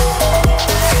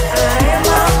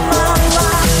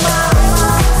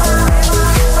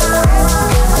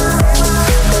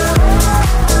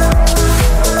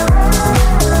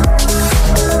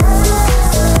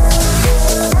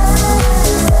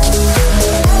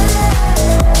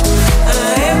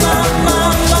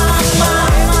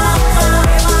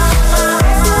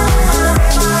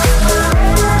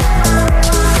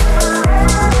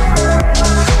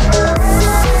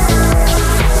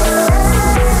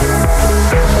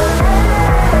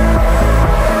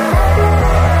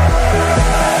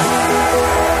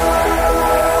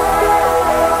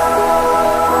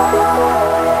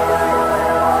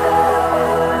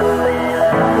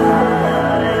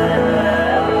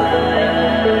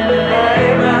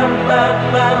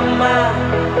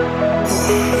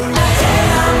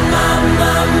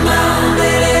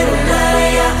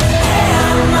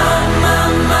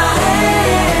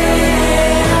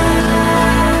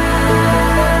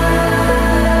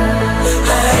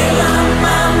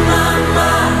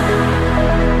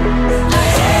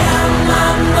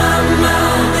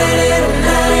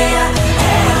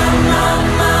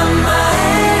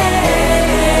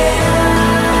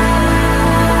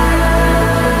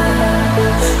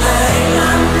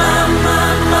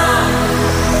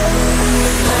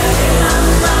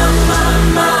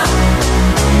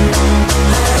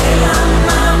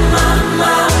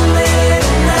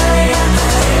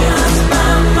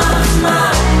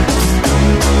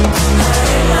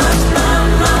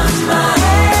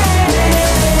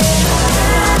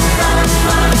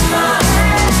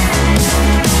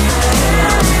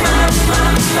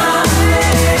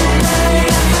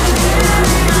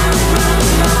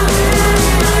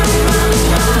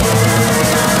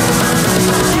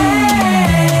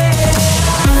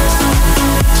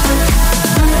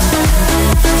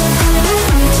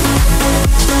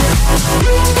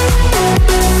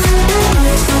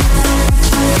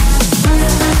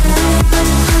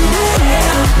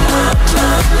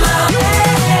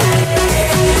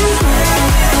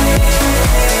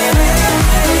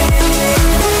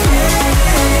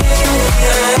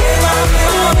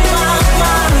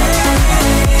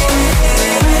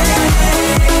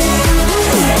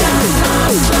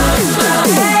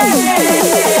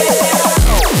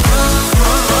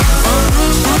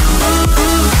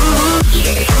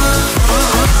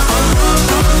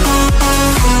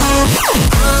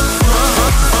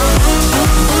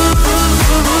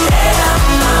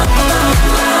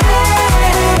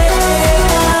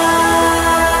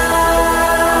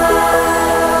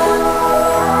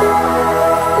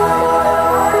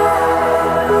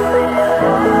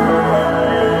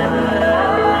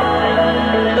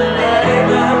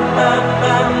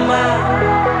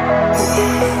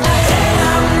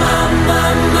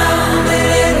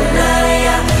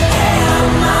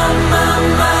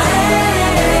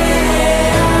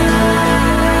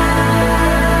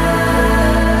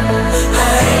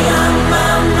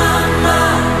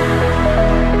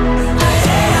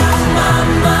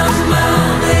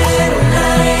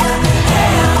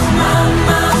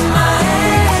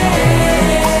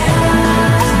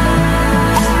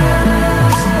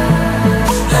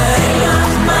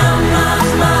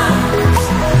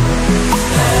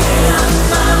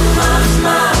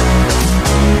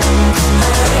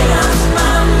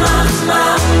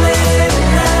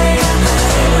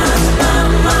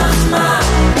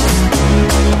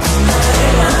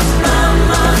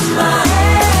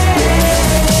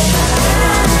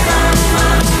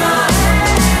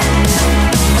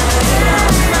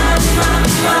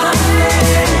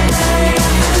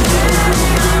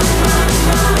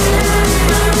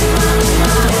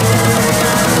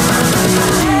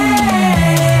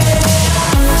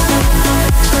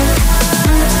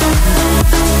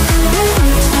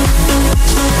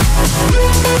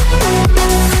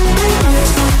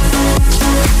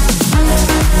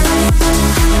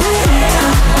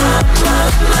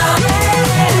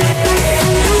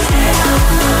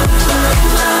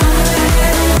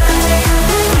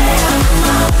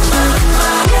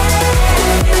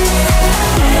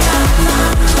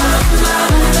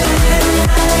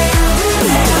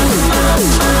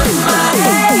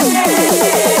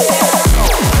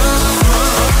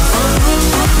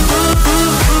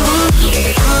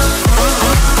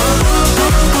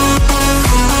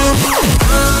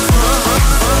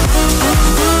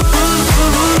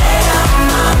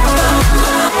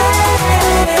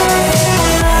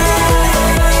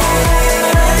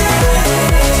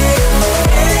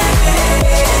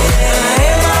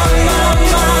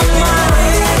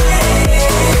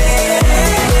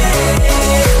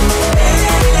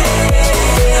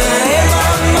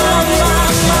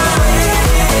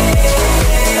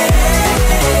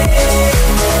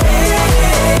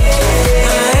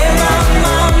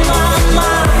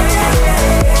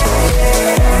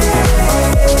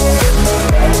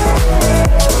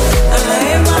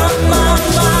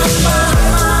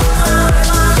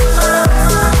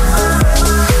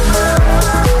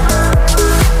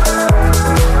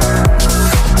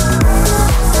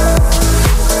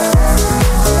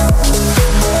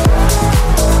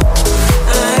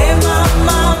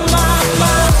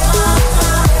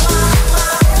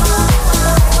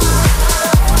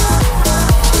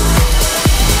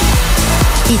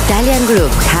 Italian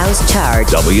Groove House Chart.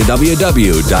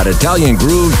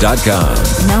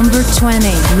 www.italiangroove.com. Number 20,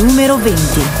 numero 20.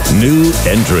 New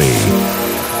entry.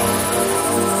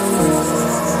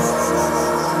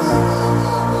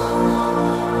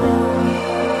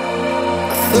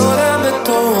 Thought I met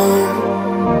the one.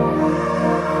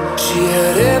 She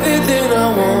had everything I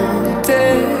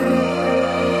wanted.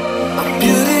 A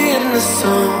beauty in the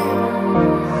sun.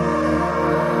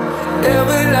 And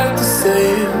we like the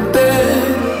same bed.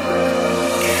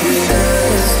 We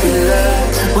danced, we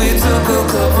laughed. We took a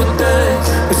couple days.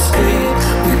 We screamed,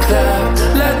 we clapped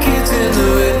like kids in the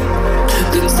rain.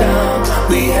 The time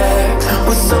we had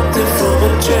was something from a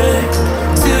dream.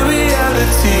 Till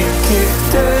reality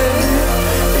kicked in.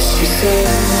 She said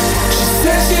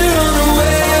she'd run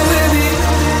away with me.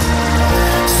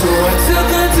 So I took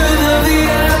her to the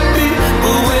VIP.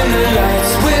 But when the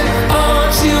lights went on,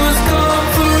 she was gone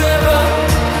forever.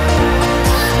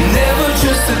 Never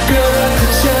trust a girl like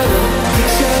Coachella.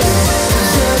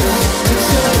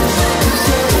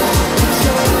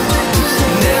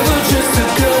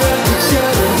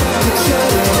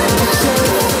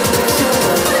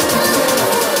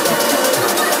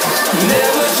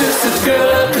 Never trust a girl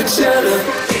like Coachella.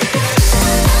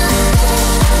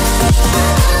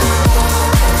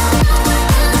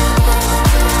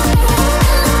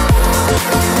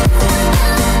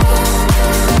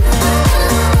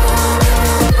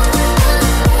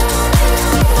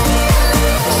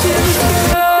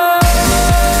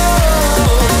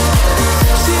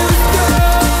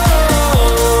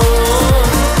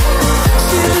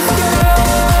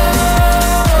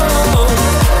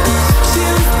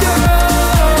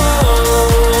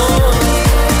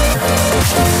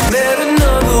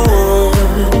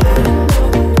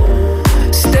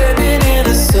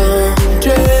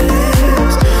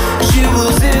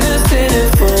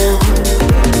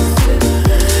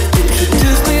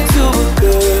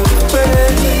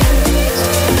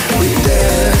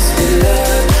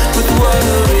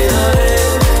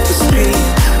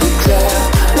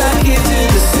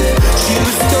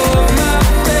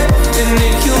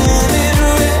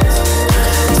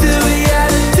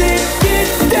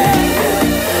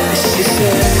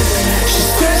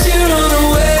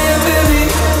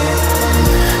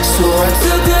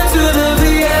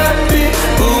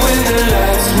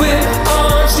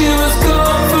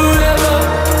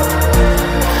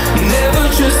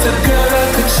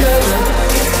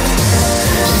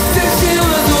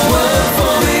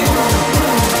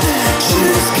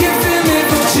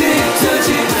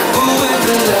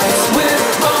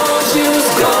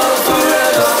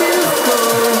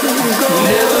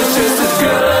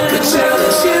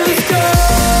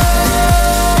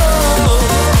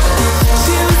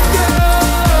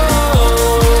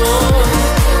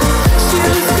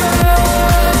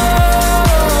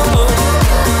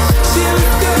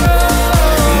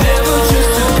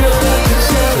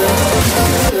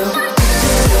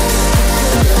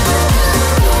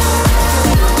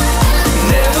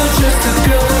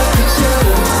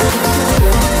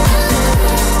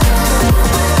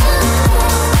 trust a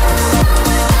girl like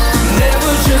Coachella.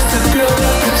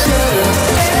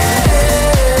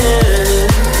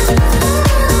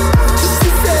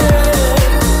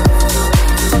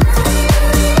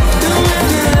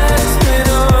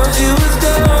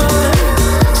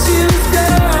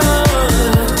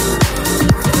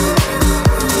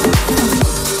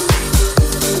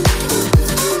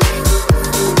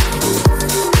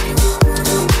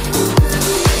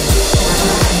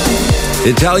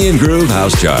 Italian Groove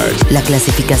House Chart. La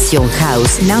clasificación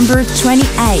House. Number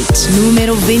 28,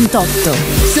 numero 28.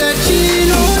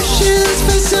 Searching oceans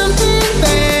for something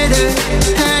better.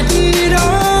 Had it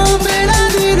all, but I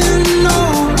didn't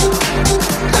know.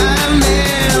 Our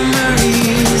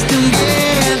memories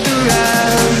together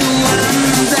are the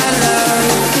ones I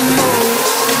love the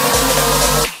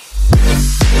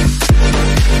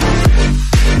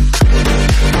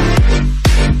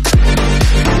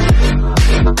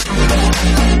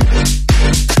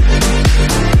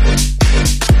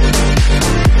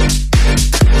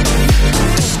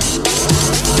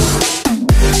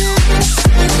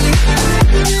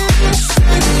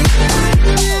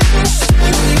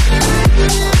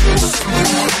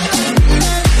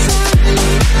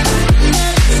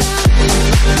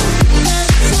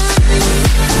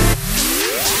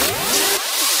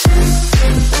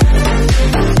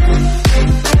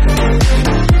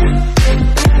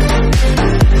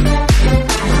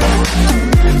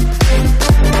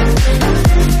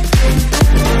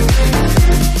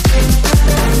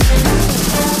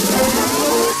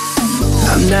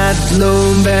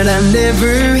alone, but I'm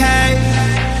never high.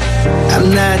 I'm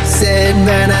not sad,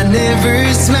 but I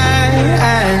never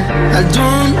smile. I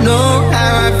don't know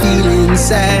how I feel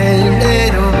inside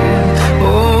at all.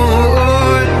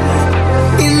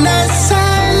 In the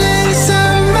silence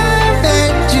of my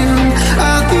bedroom,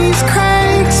 all these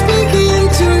cracks begin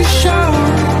to show.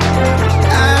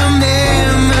 Our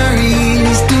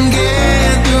memories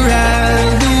together are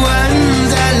the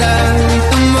ones I love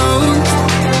the most.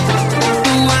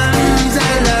 The ones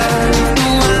I love, the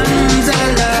ones I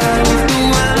love, the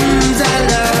ones I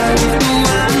love, the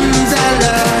ones I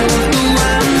love, the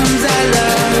ones I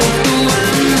love, the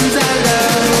ones I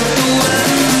love, the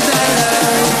ones I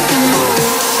love the most.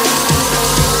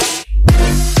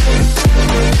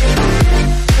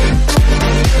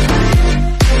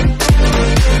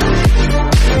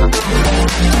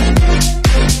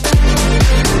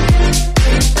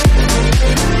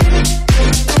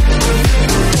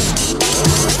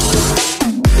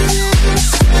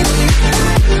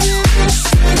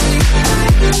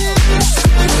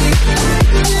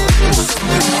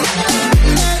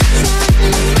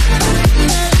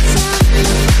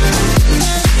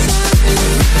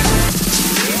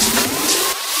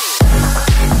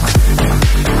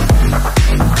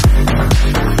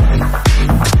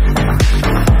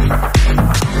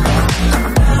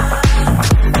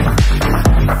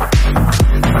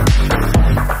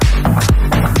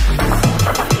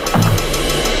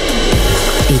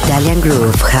 Italian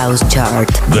Groove House Chart.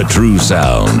 The true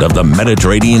sound of the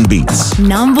Mediterranean beats.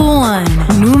 Number 1,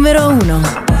 numero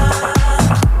 1.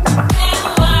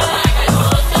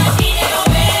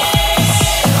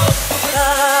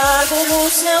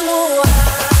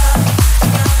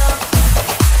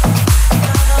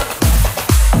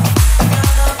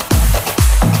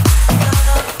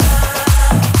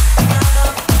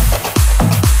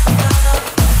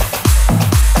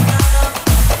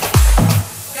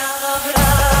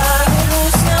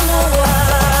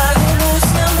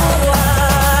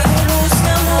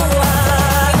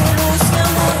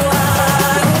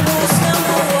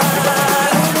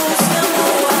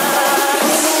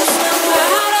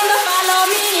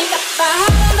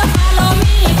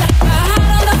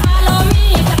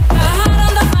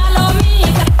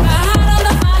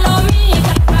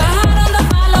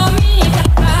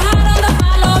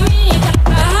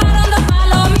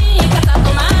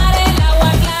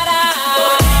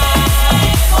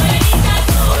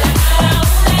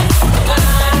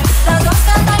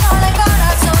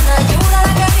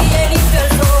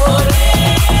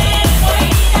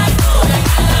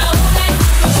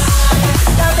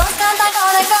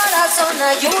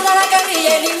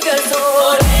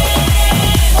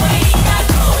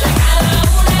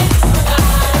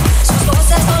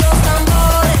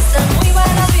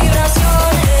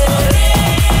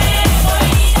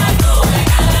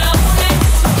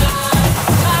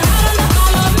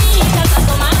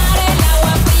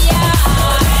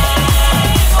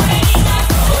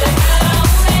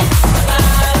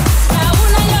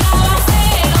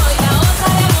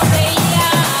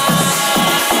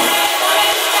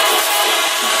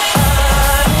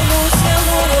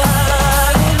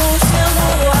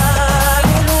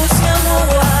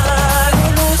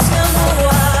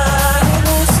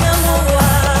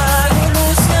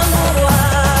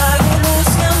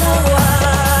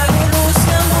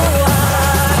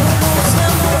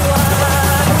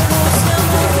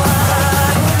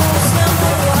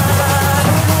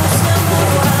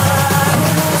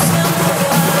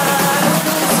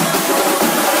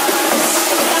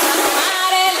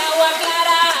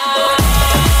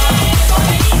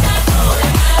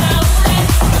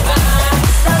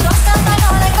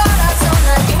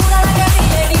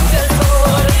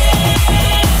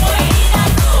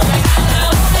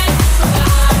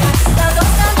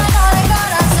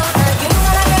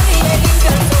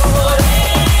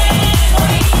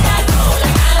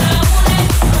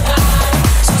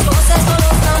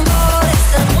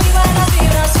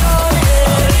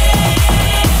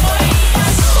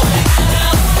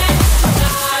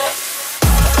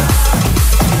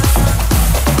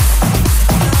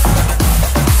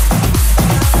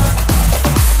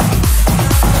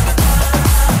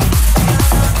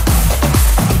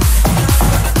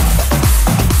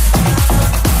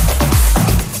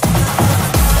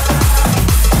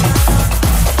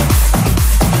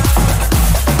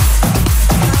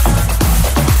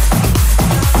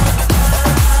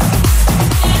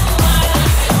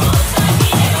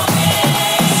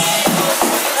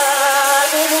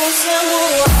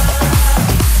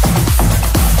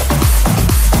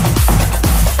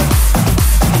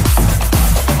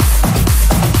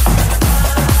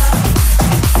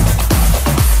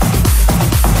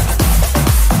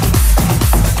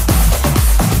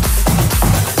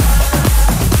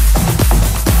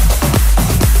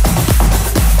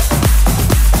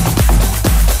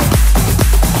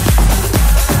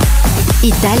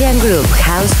 Italian Groove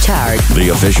House Chart. The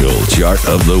official chart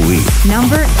of the week.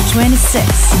 Number 26,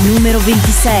 numero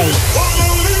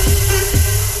 26.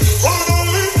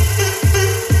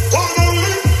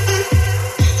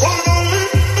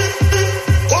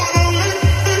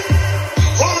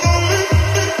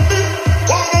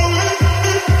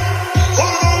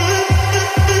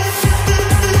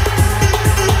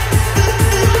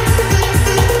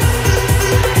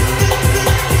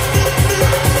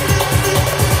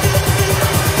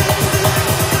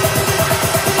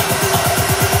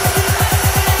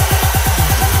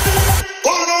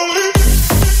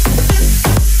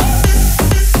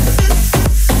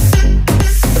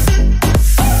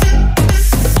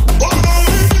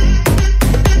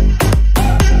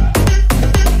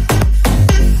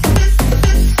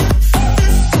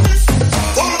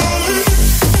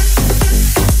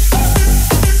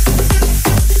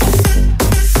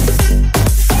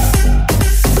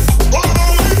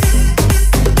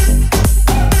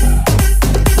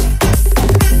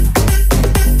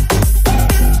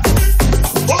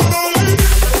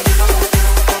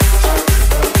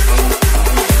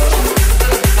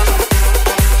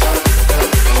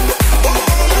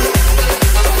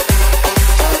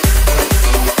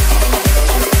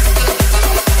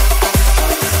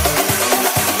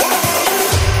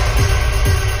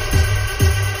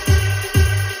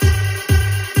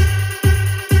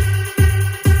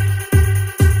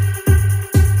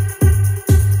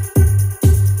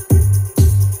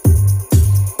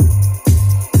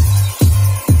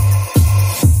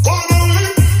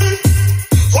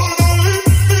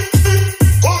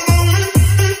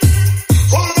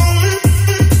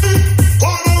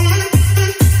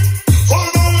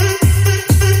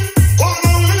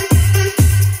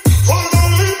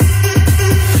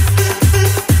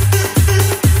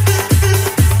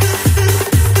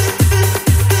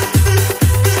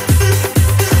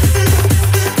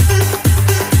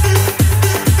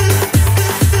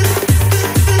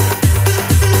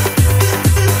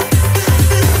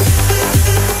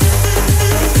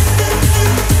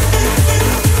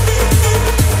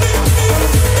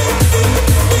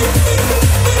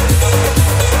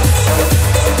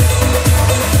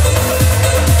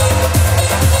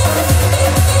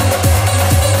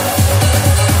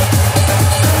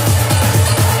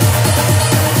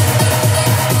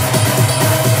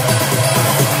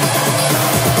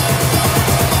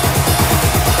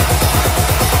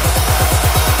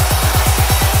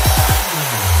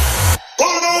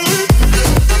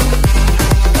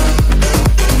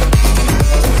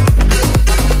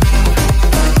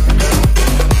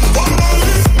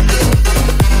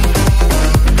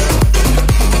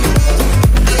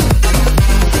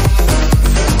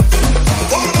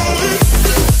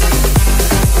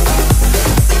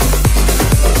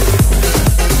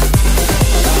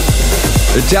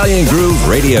 Italian Groove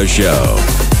Radio Show.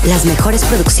 Las mejores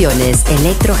producciones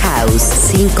Electro House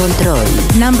sin control.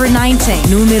 Number 19,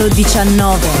 numero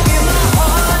 19.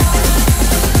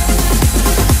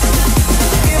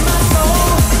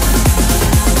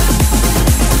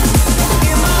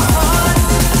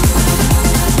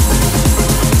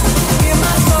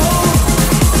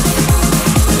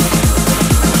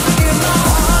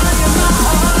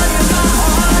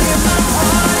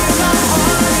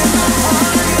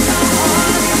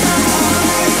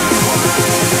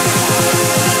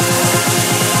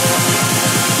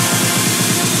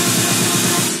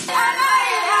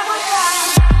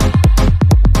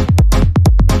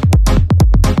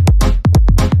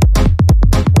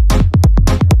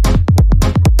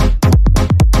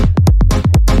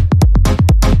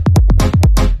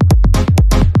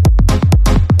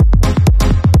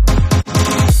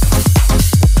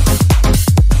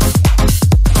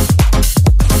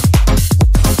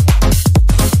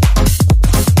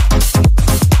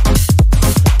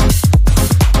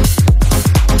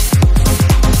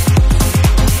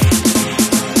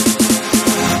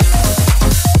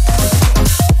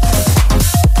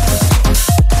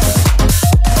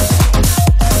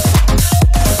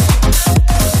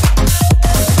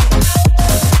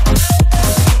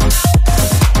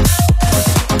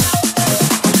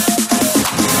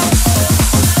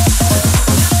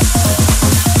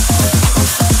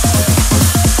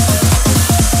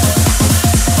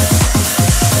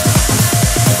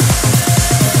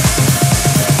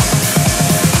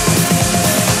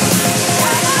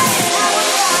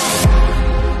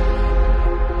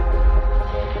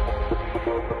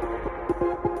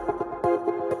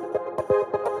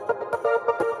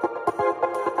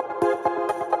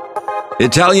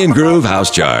 Italian Groove House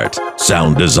Chart.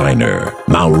 Sound designer,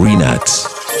 Maurinat.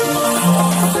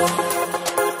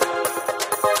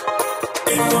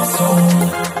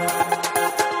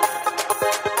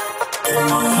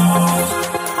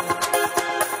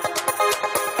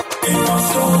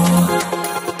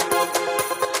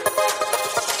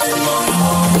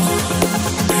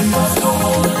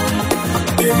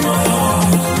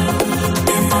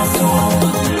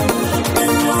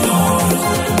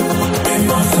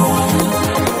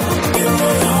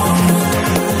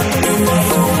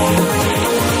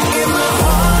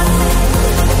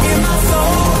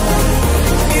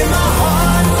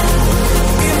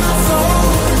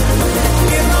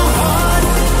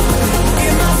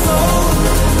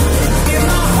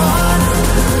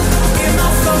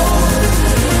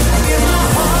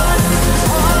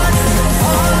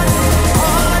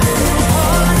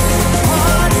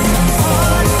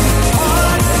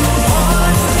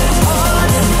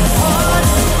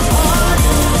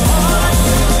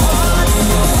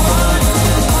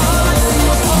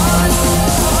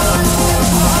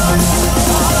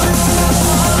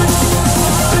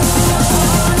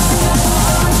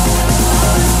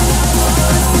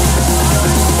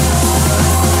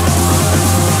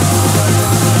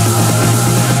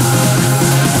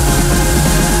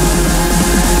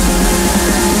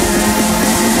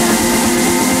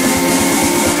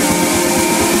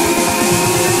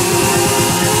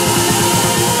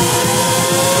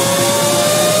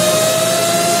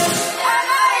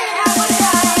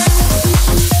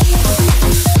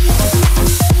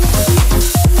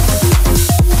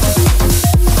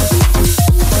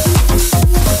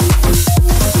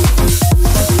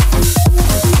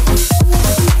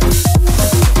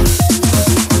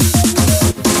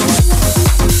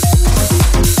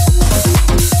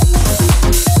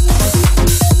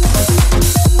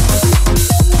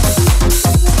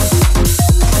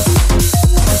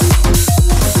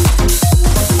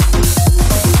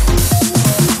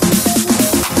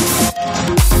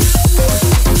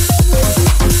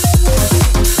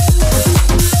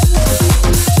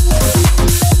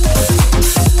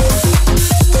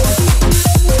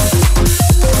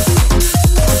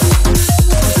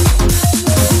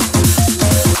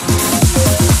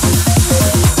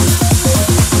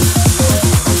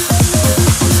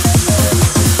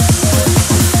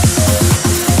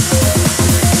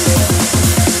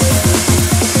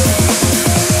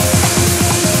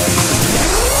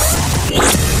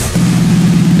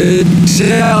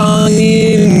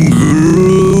 Italian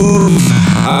Groove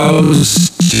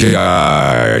House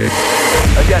Chart.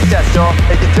 Yes, yes, y'all,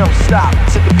 and you don't stop.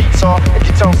 Take the beats off, and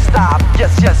you don't stop.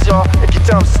 Yes, yes, y'all, and you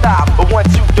don't stop. But 1,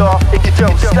 2, y'all, and you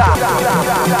don't stop.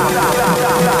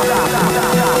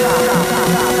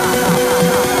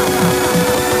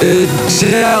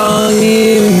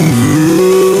 Italian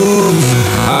Groove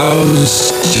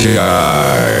House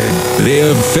Chart.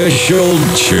 The official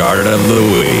chart of the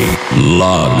week.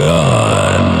 Log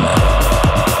on.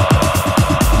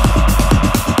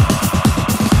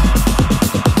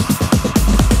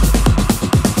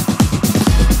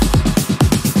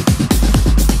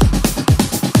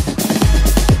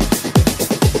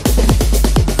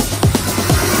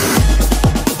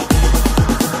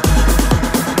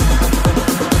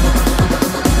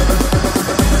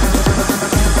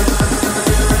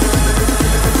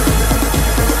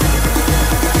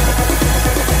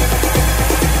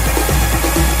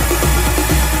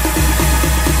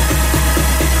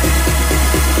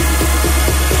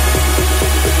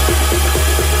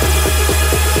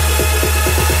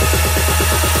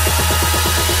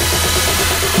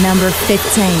 Number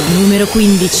 15, numero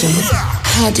 15.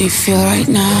 How do you feel right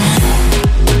now?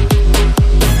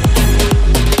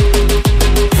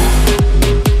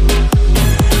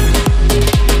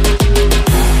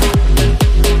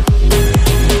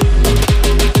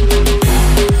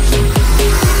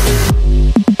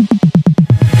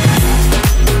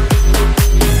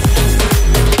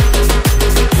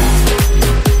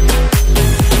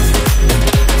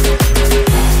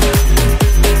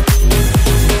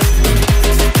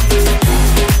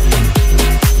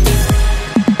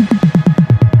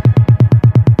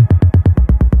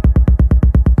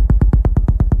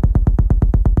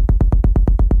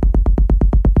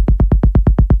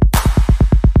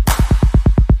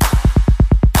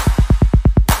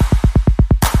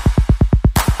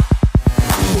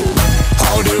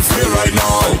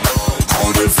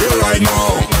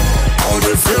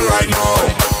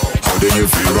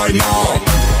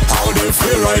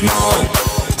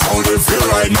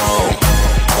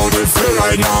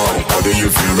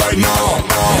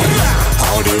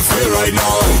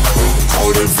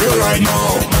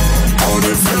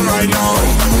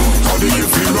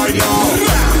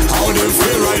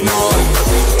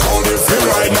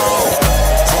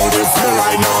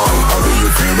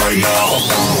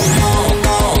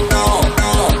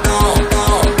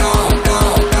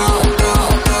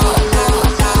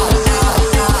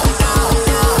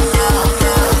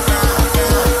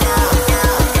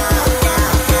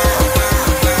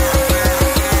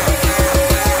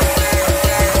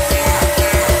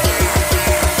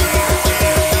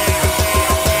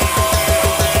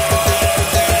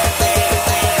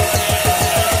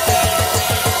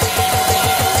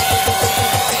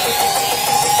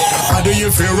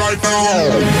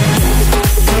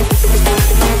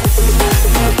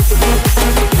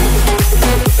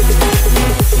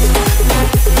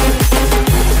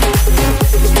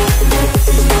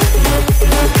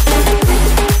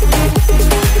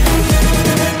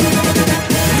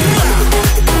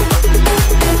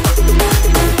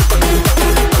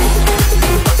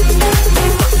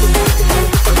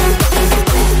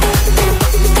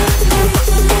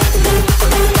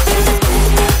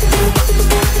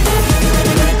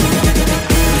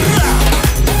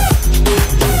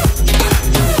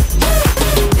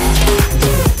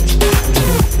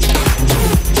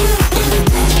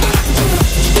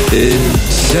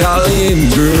 Italian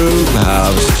Groove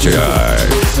House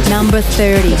Chart. Number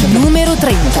 30, numero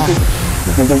 30.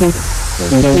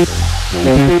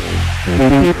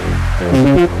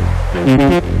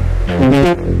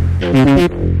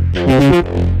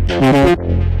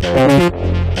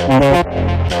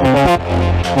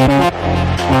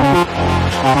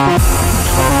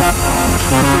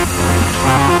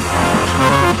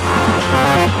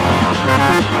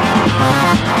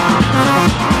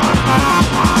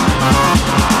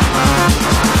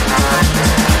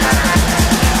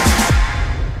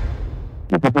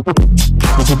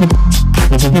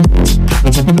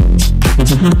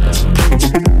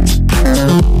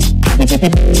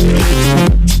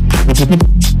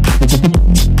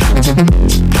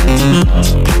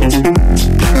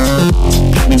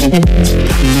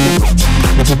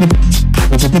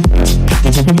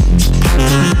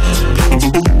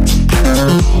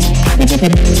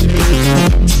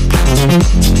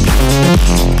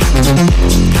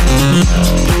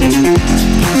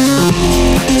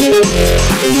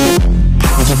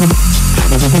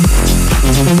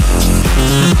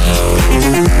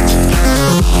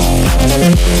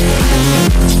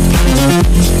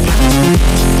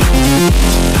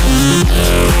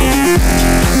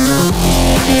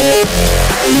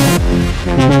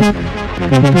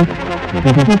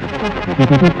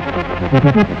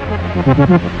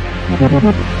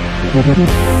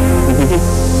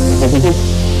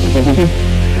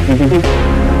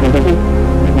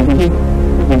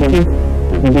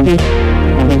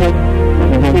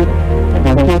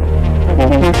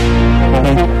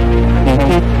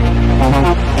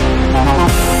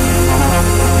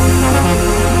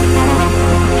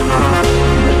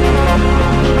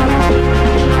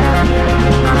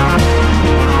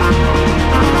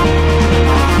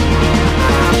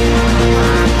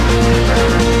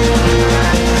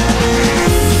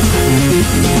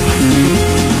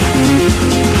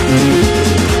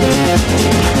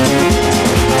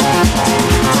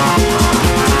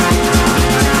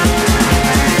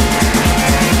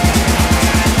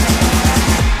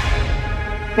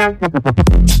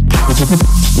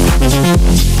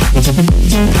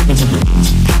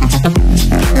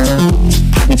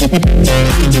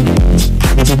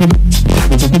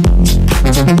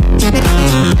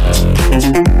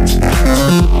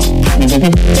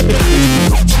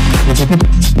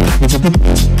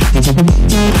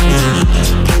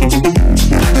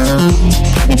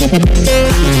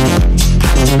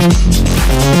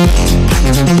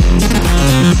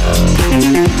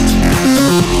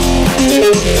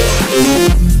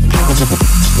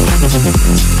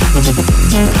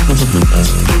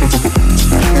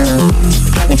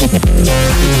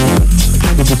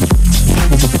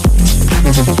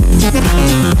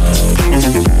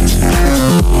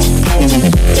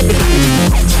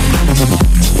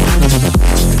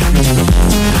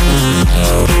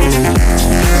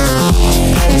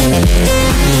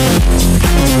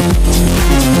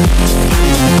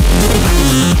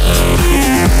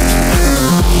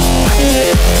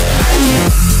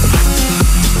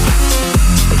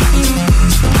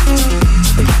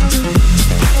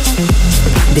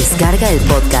 Descarga el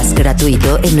podcast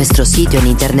gratuito en nuestro sitio en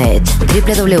internet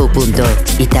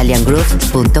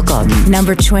www.italiangroove.com.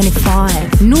 Number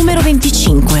 25. Numero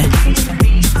 25.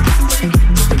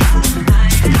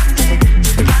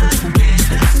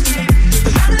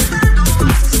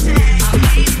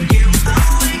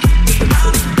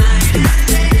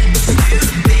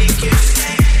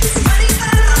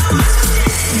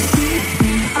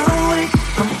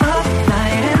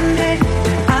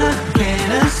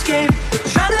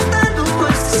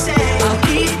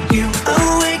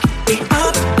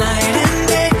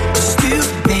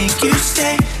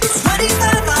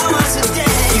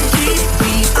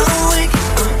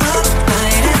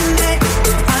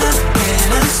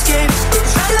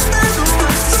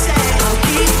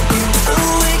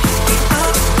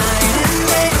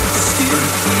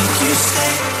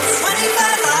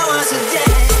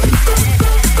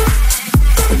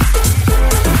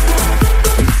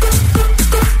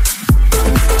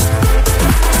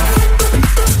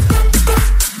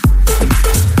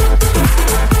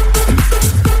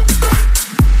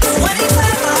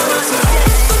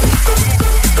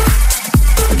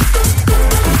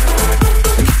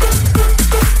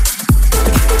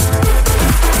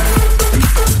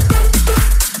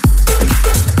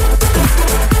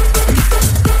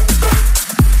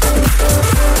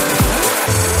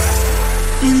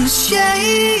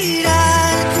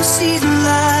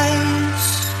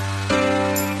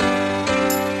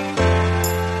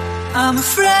 I'm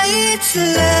afraid to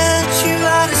let you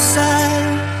out of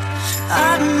sight,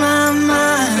 out of my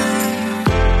mind.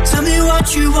 Tell me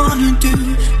what you wanna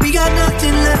do. We got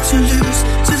nothing left to lose.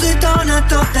 Till the dawn I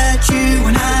thought that you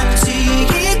and I could see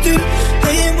it through.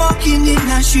 Playing walking in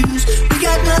our shoes. We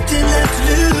got nothing left to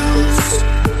lose.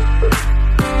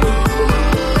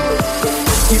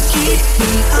 You keep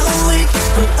me awake,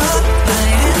 I'm up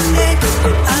night and day,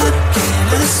 and I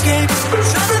can't escape.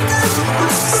 Try to find the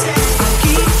words to say. I'll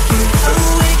keep you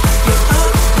awake, you're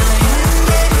up night and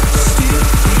day, just to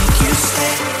make you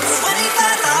stay.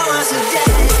 25 hours a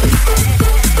day.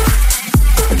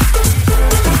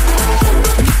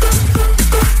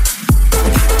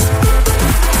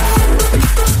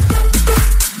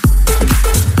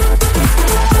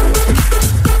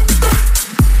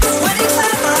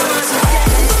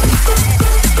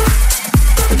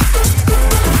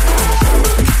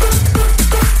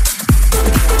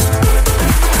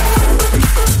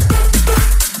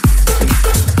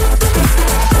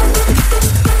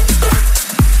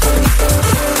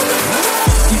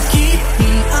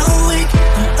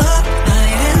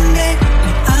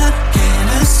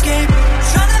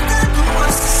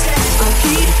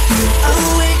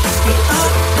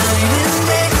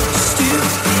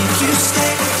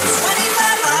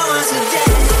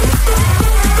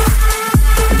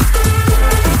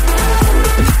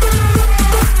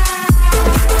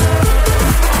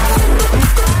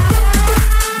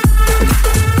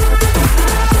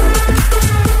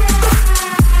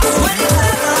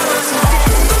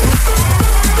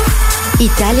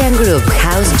 Italian Group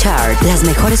House Chart. Las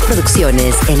mejores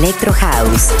producciones Electro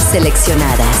House,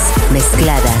 seleccionadas,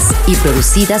 mezcladas y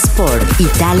producidas por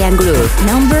Italian Group.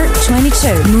 Number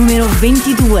 22, número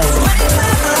 22.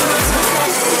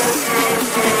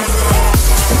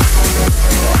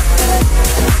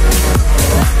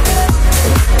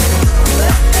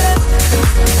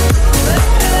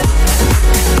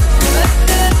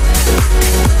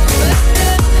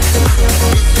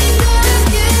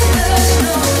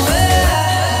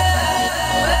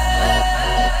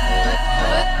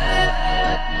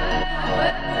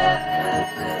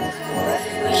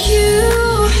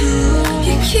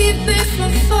 You keep me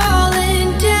from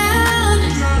falling down.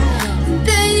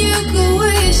 Then you go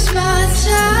waste my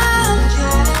time,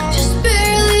 just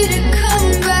barely to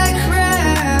come back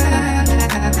round.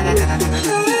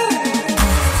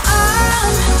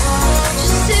 I'm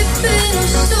just sipping on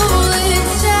stolen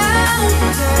time,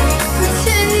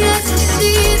 pretend not to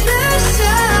see the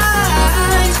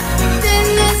signs, pretend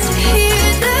not to hear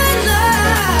the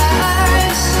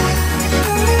lies.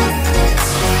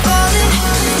 Falling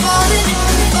for you,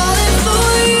 falling for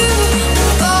you.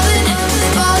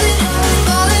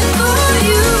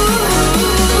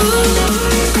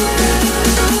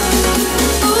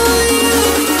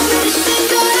 This ain't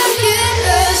gonna get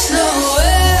us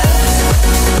nowhere.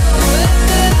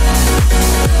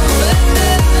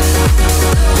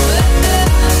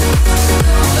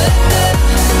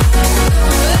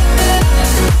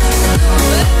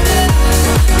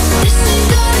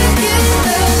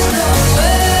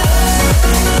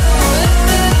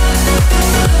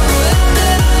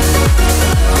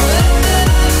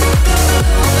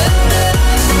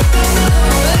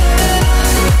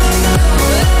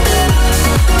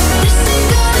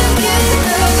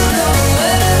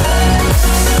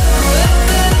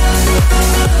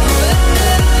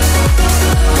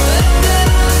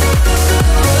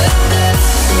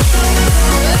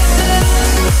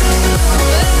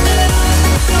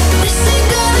 This ain't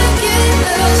gonna get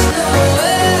us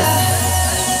nowhere.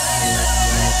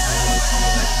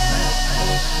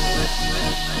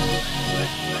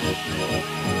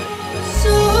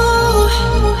 So,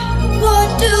 what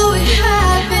do we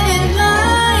have in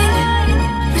mind?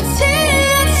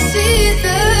 Pretend to see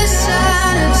the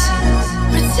signs,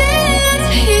 pretend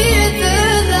to hear the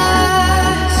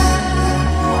lies.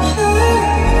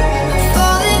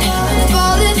 Falling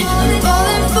for you.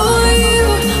 Falling for you.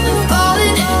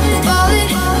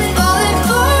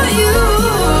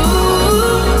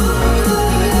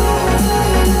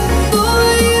 For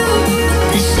you.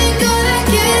 This ain't gonna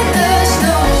get us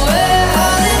nowhere.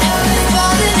 Falling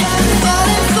for you.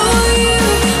 Falling for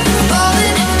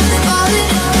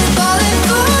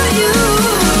you. This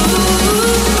ain't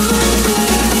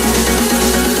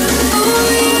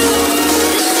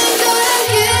gonna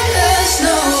get us nowhere. This ain't gonna get us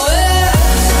nowhere.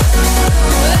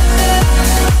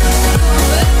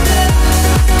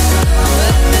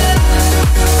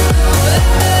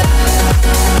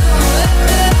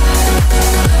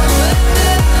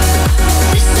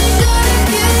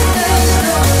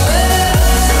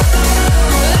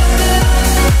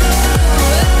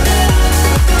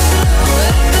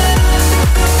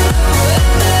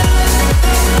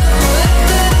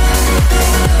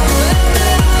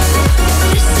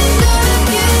 This ain't gonna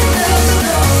get us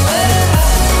nowhere.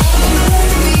 You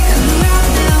make me come round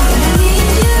now when I need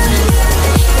you.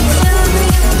 You tell me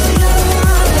there's no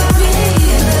one like me.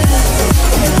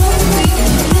 You want me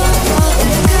to love all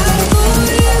that I got for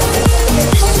you.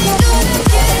 This ain't gonna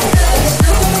get us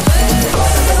nowhere.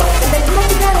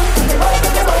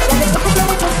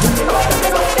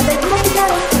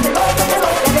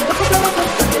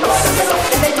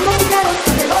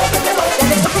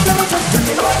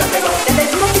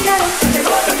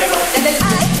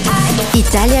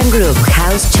 Italian Group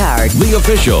House Chart. The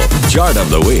official chart of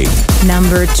the week.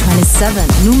 Number 27,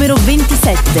 numero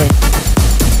 27.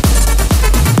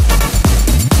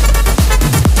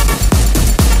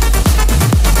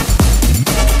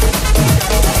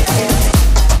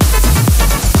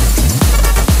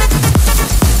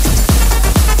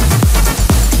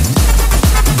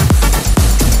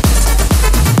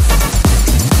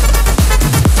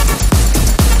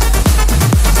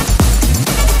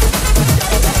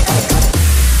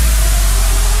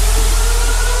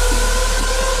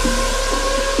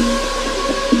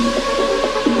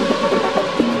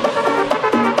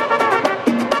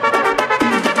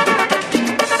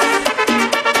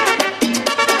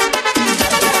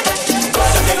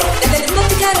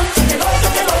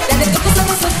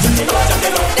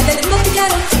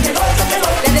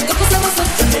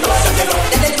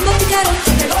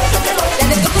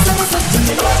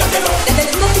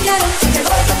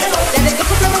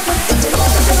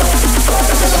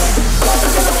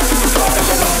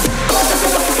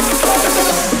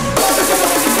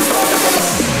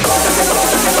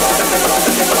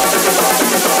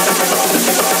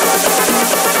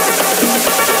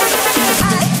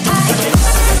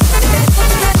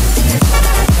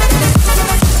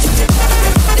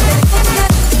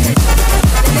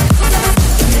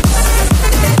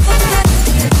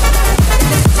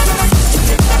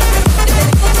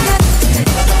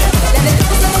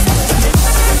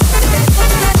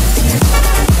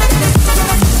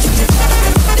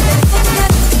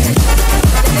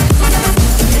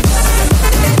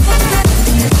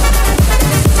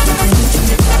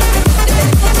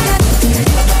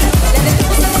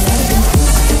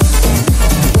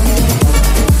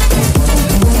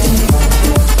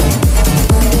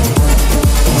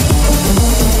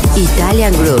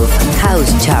 Italian Groove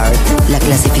House Chart, la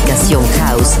clasificación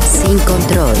house sin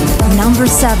control. Number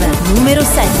 7, número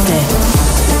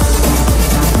 7.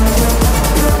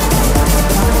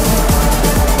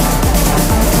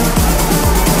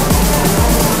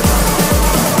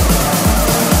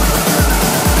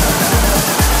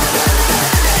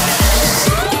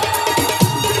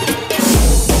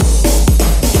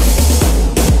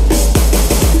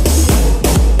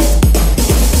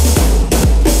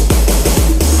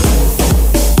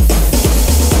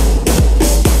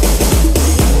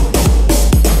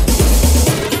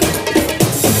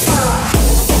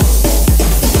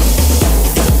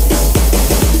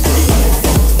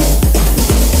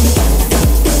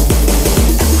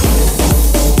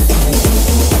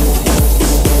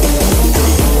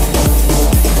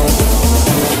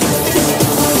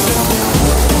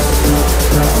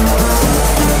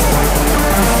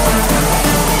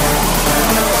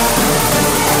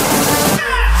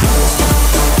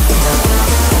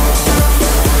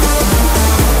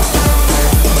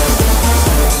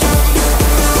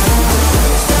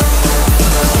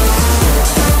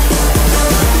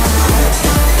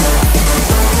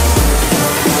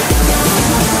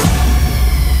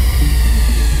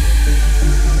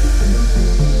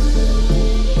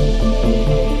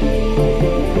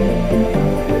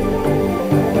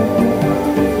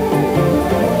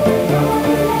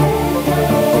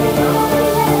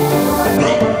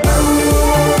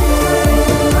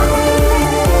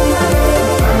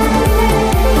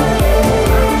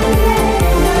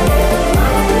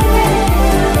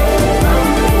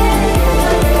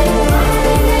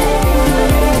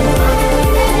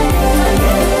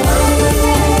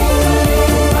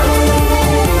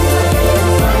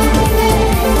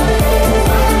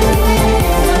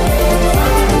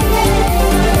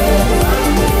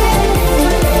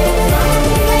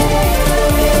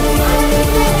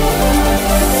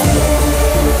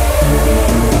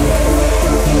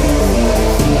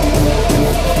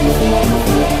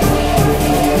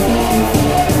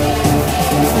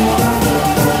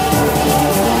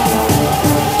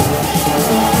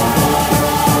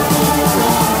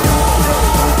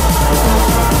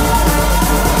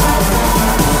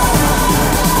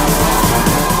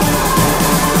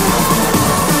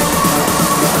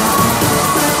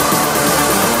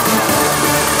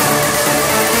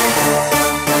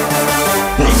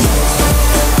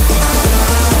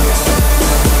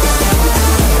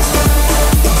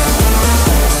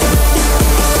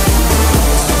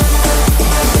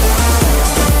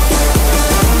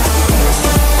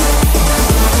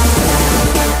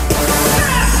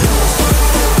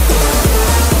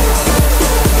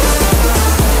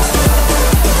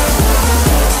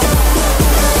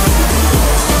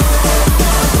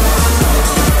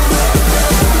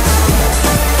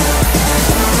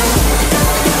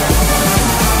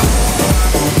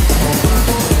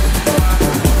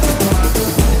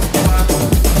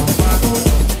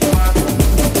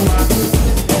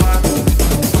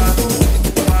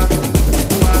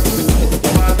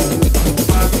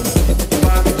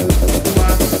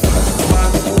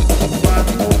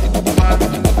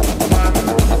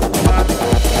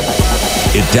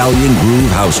 Italian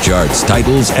Groove House Charts,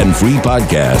 titles, and free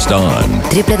podcast on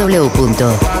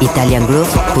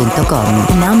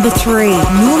www.italiangroove.com. Number 3,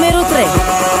 número 3.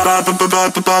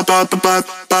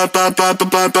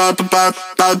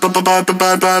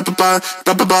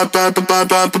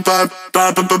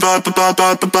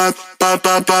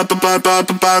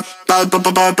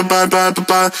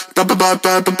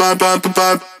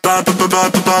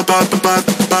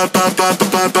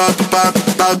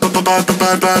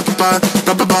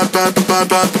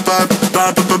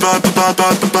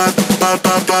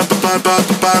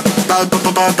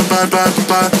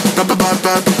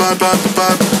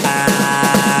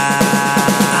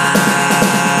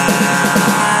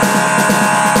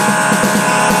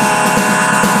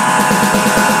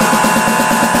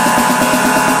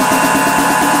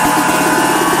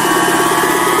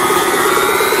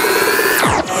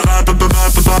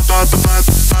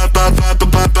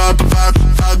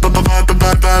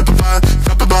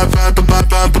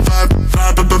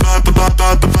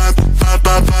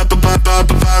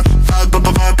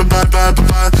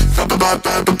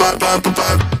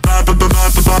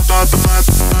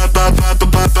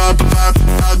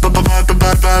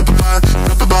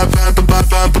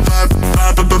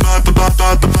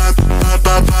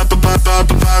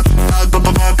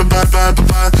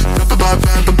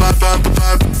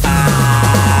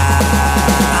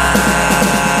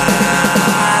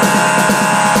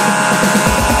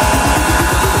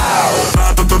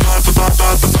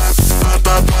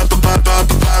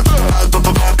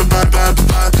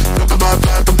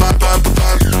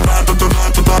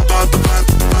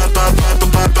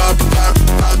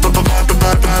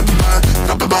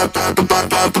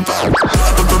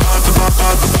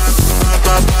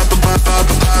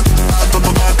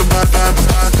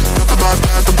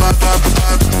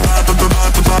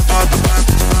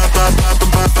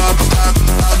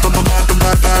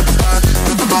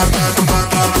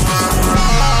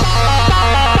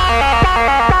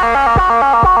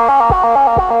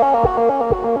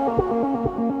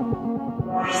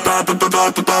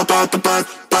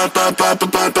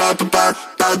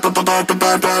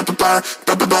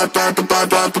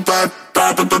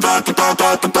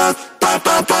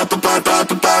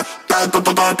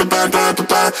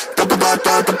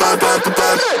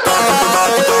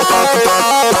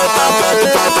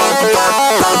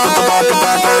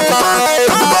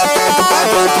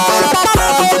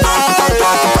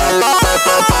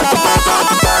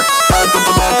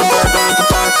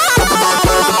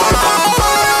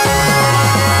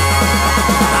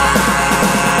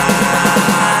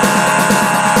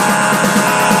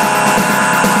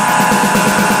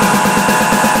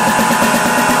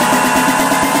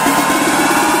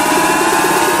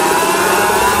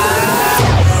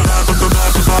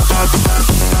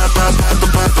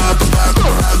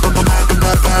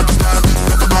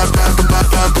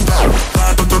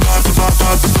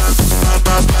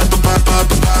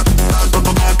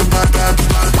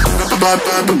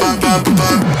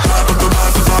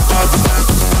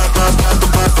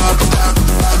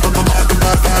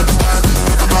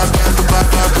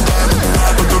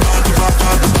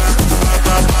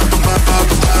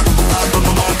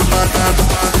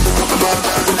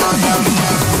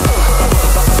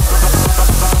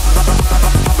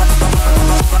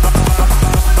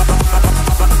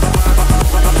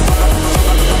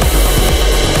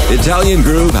 Italian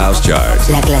Groove House Chart.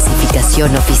 La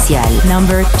clasificación oficial.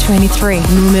 Number 23,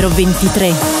 número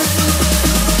 23.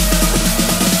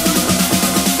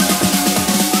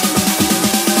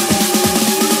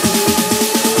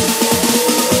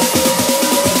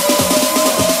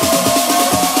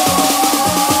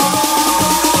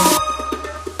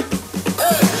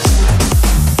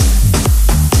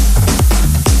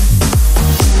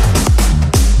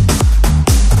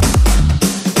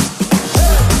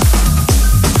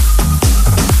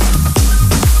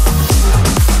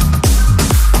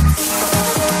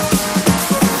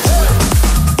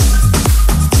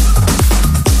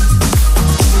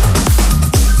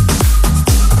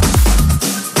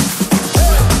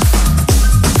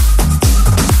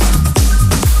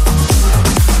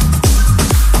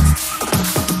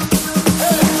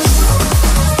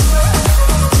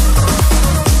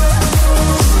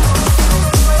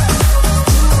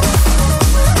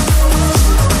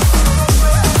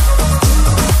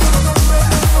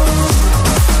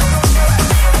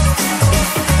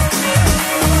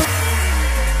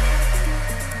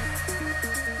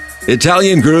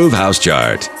 Italian Groove House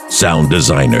Chart. Sound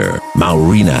designer,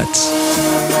 Maurinats.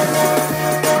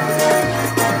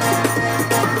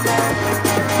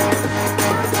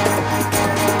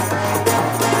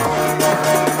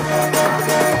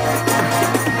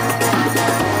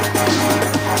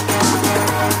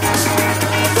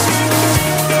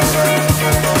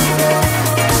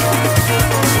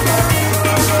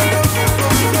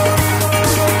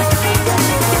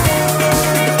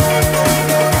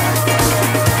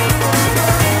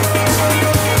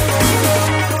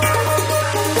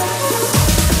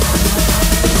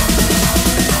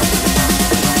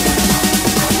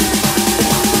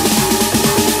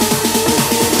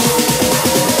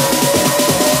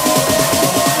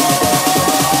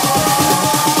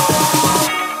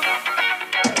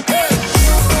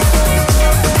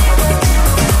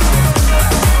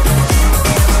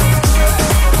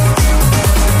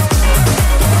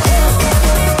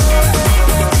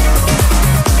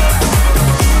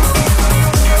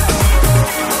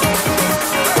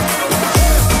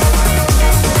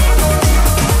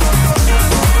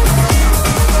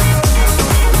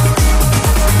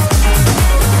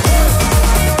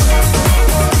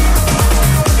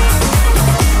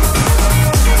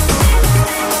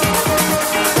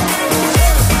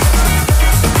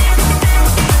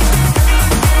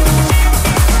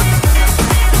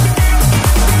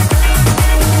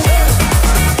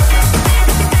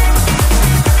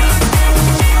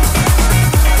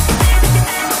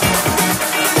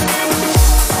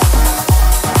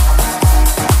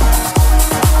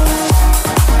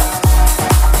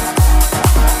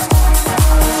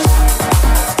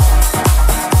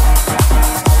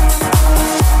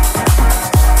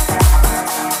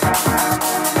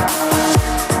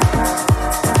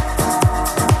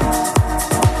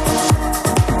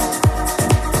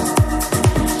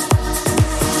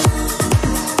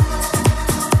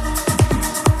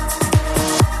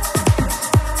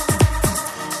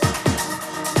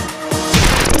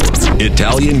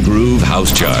 Italian Groove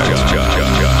House Chart.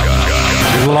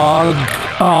 Log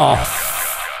off.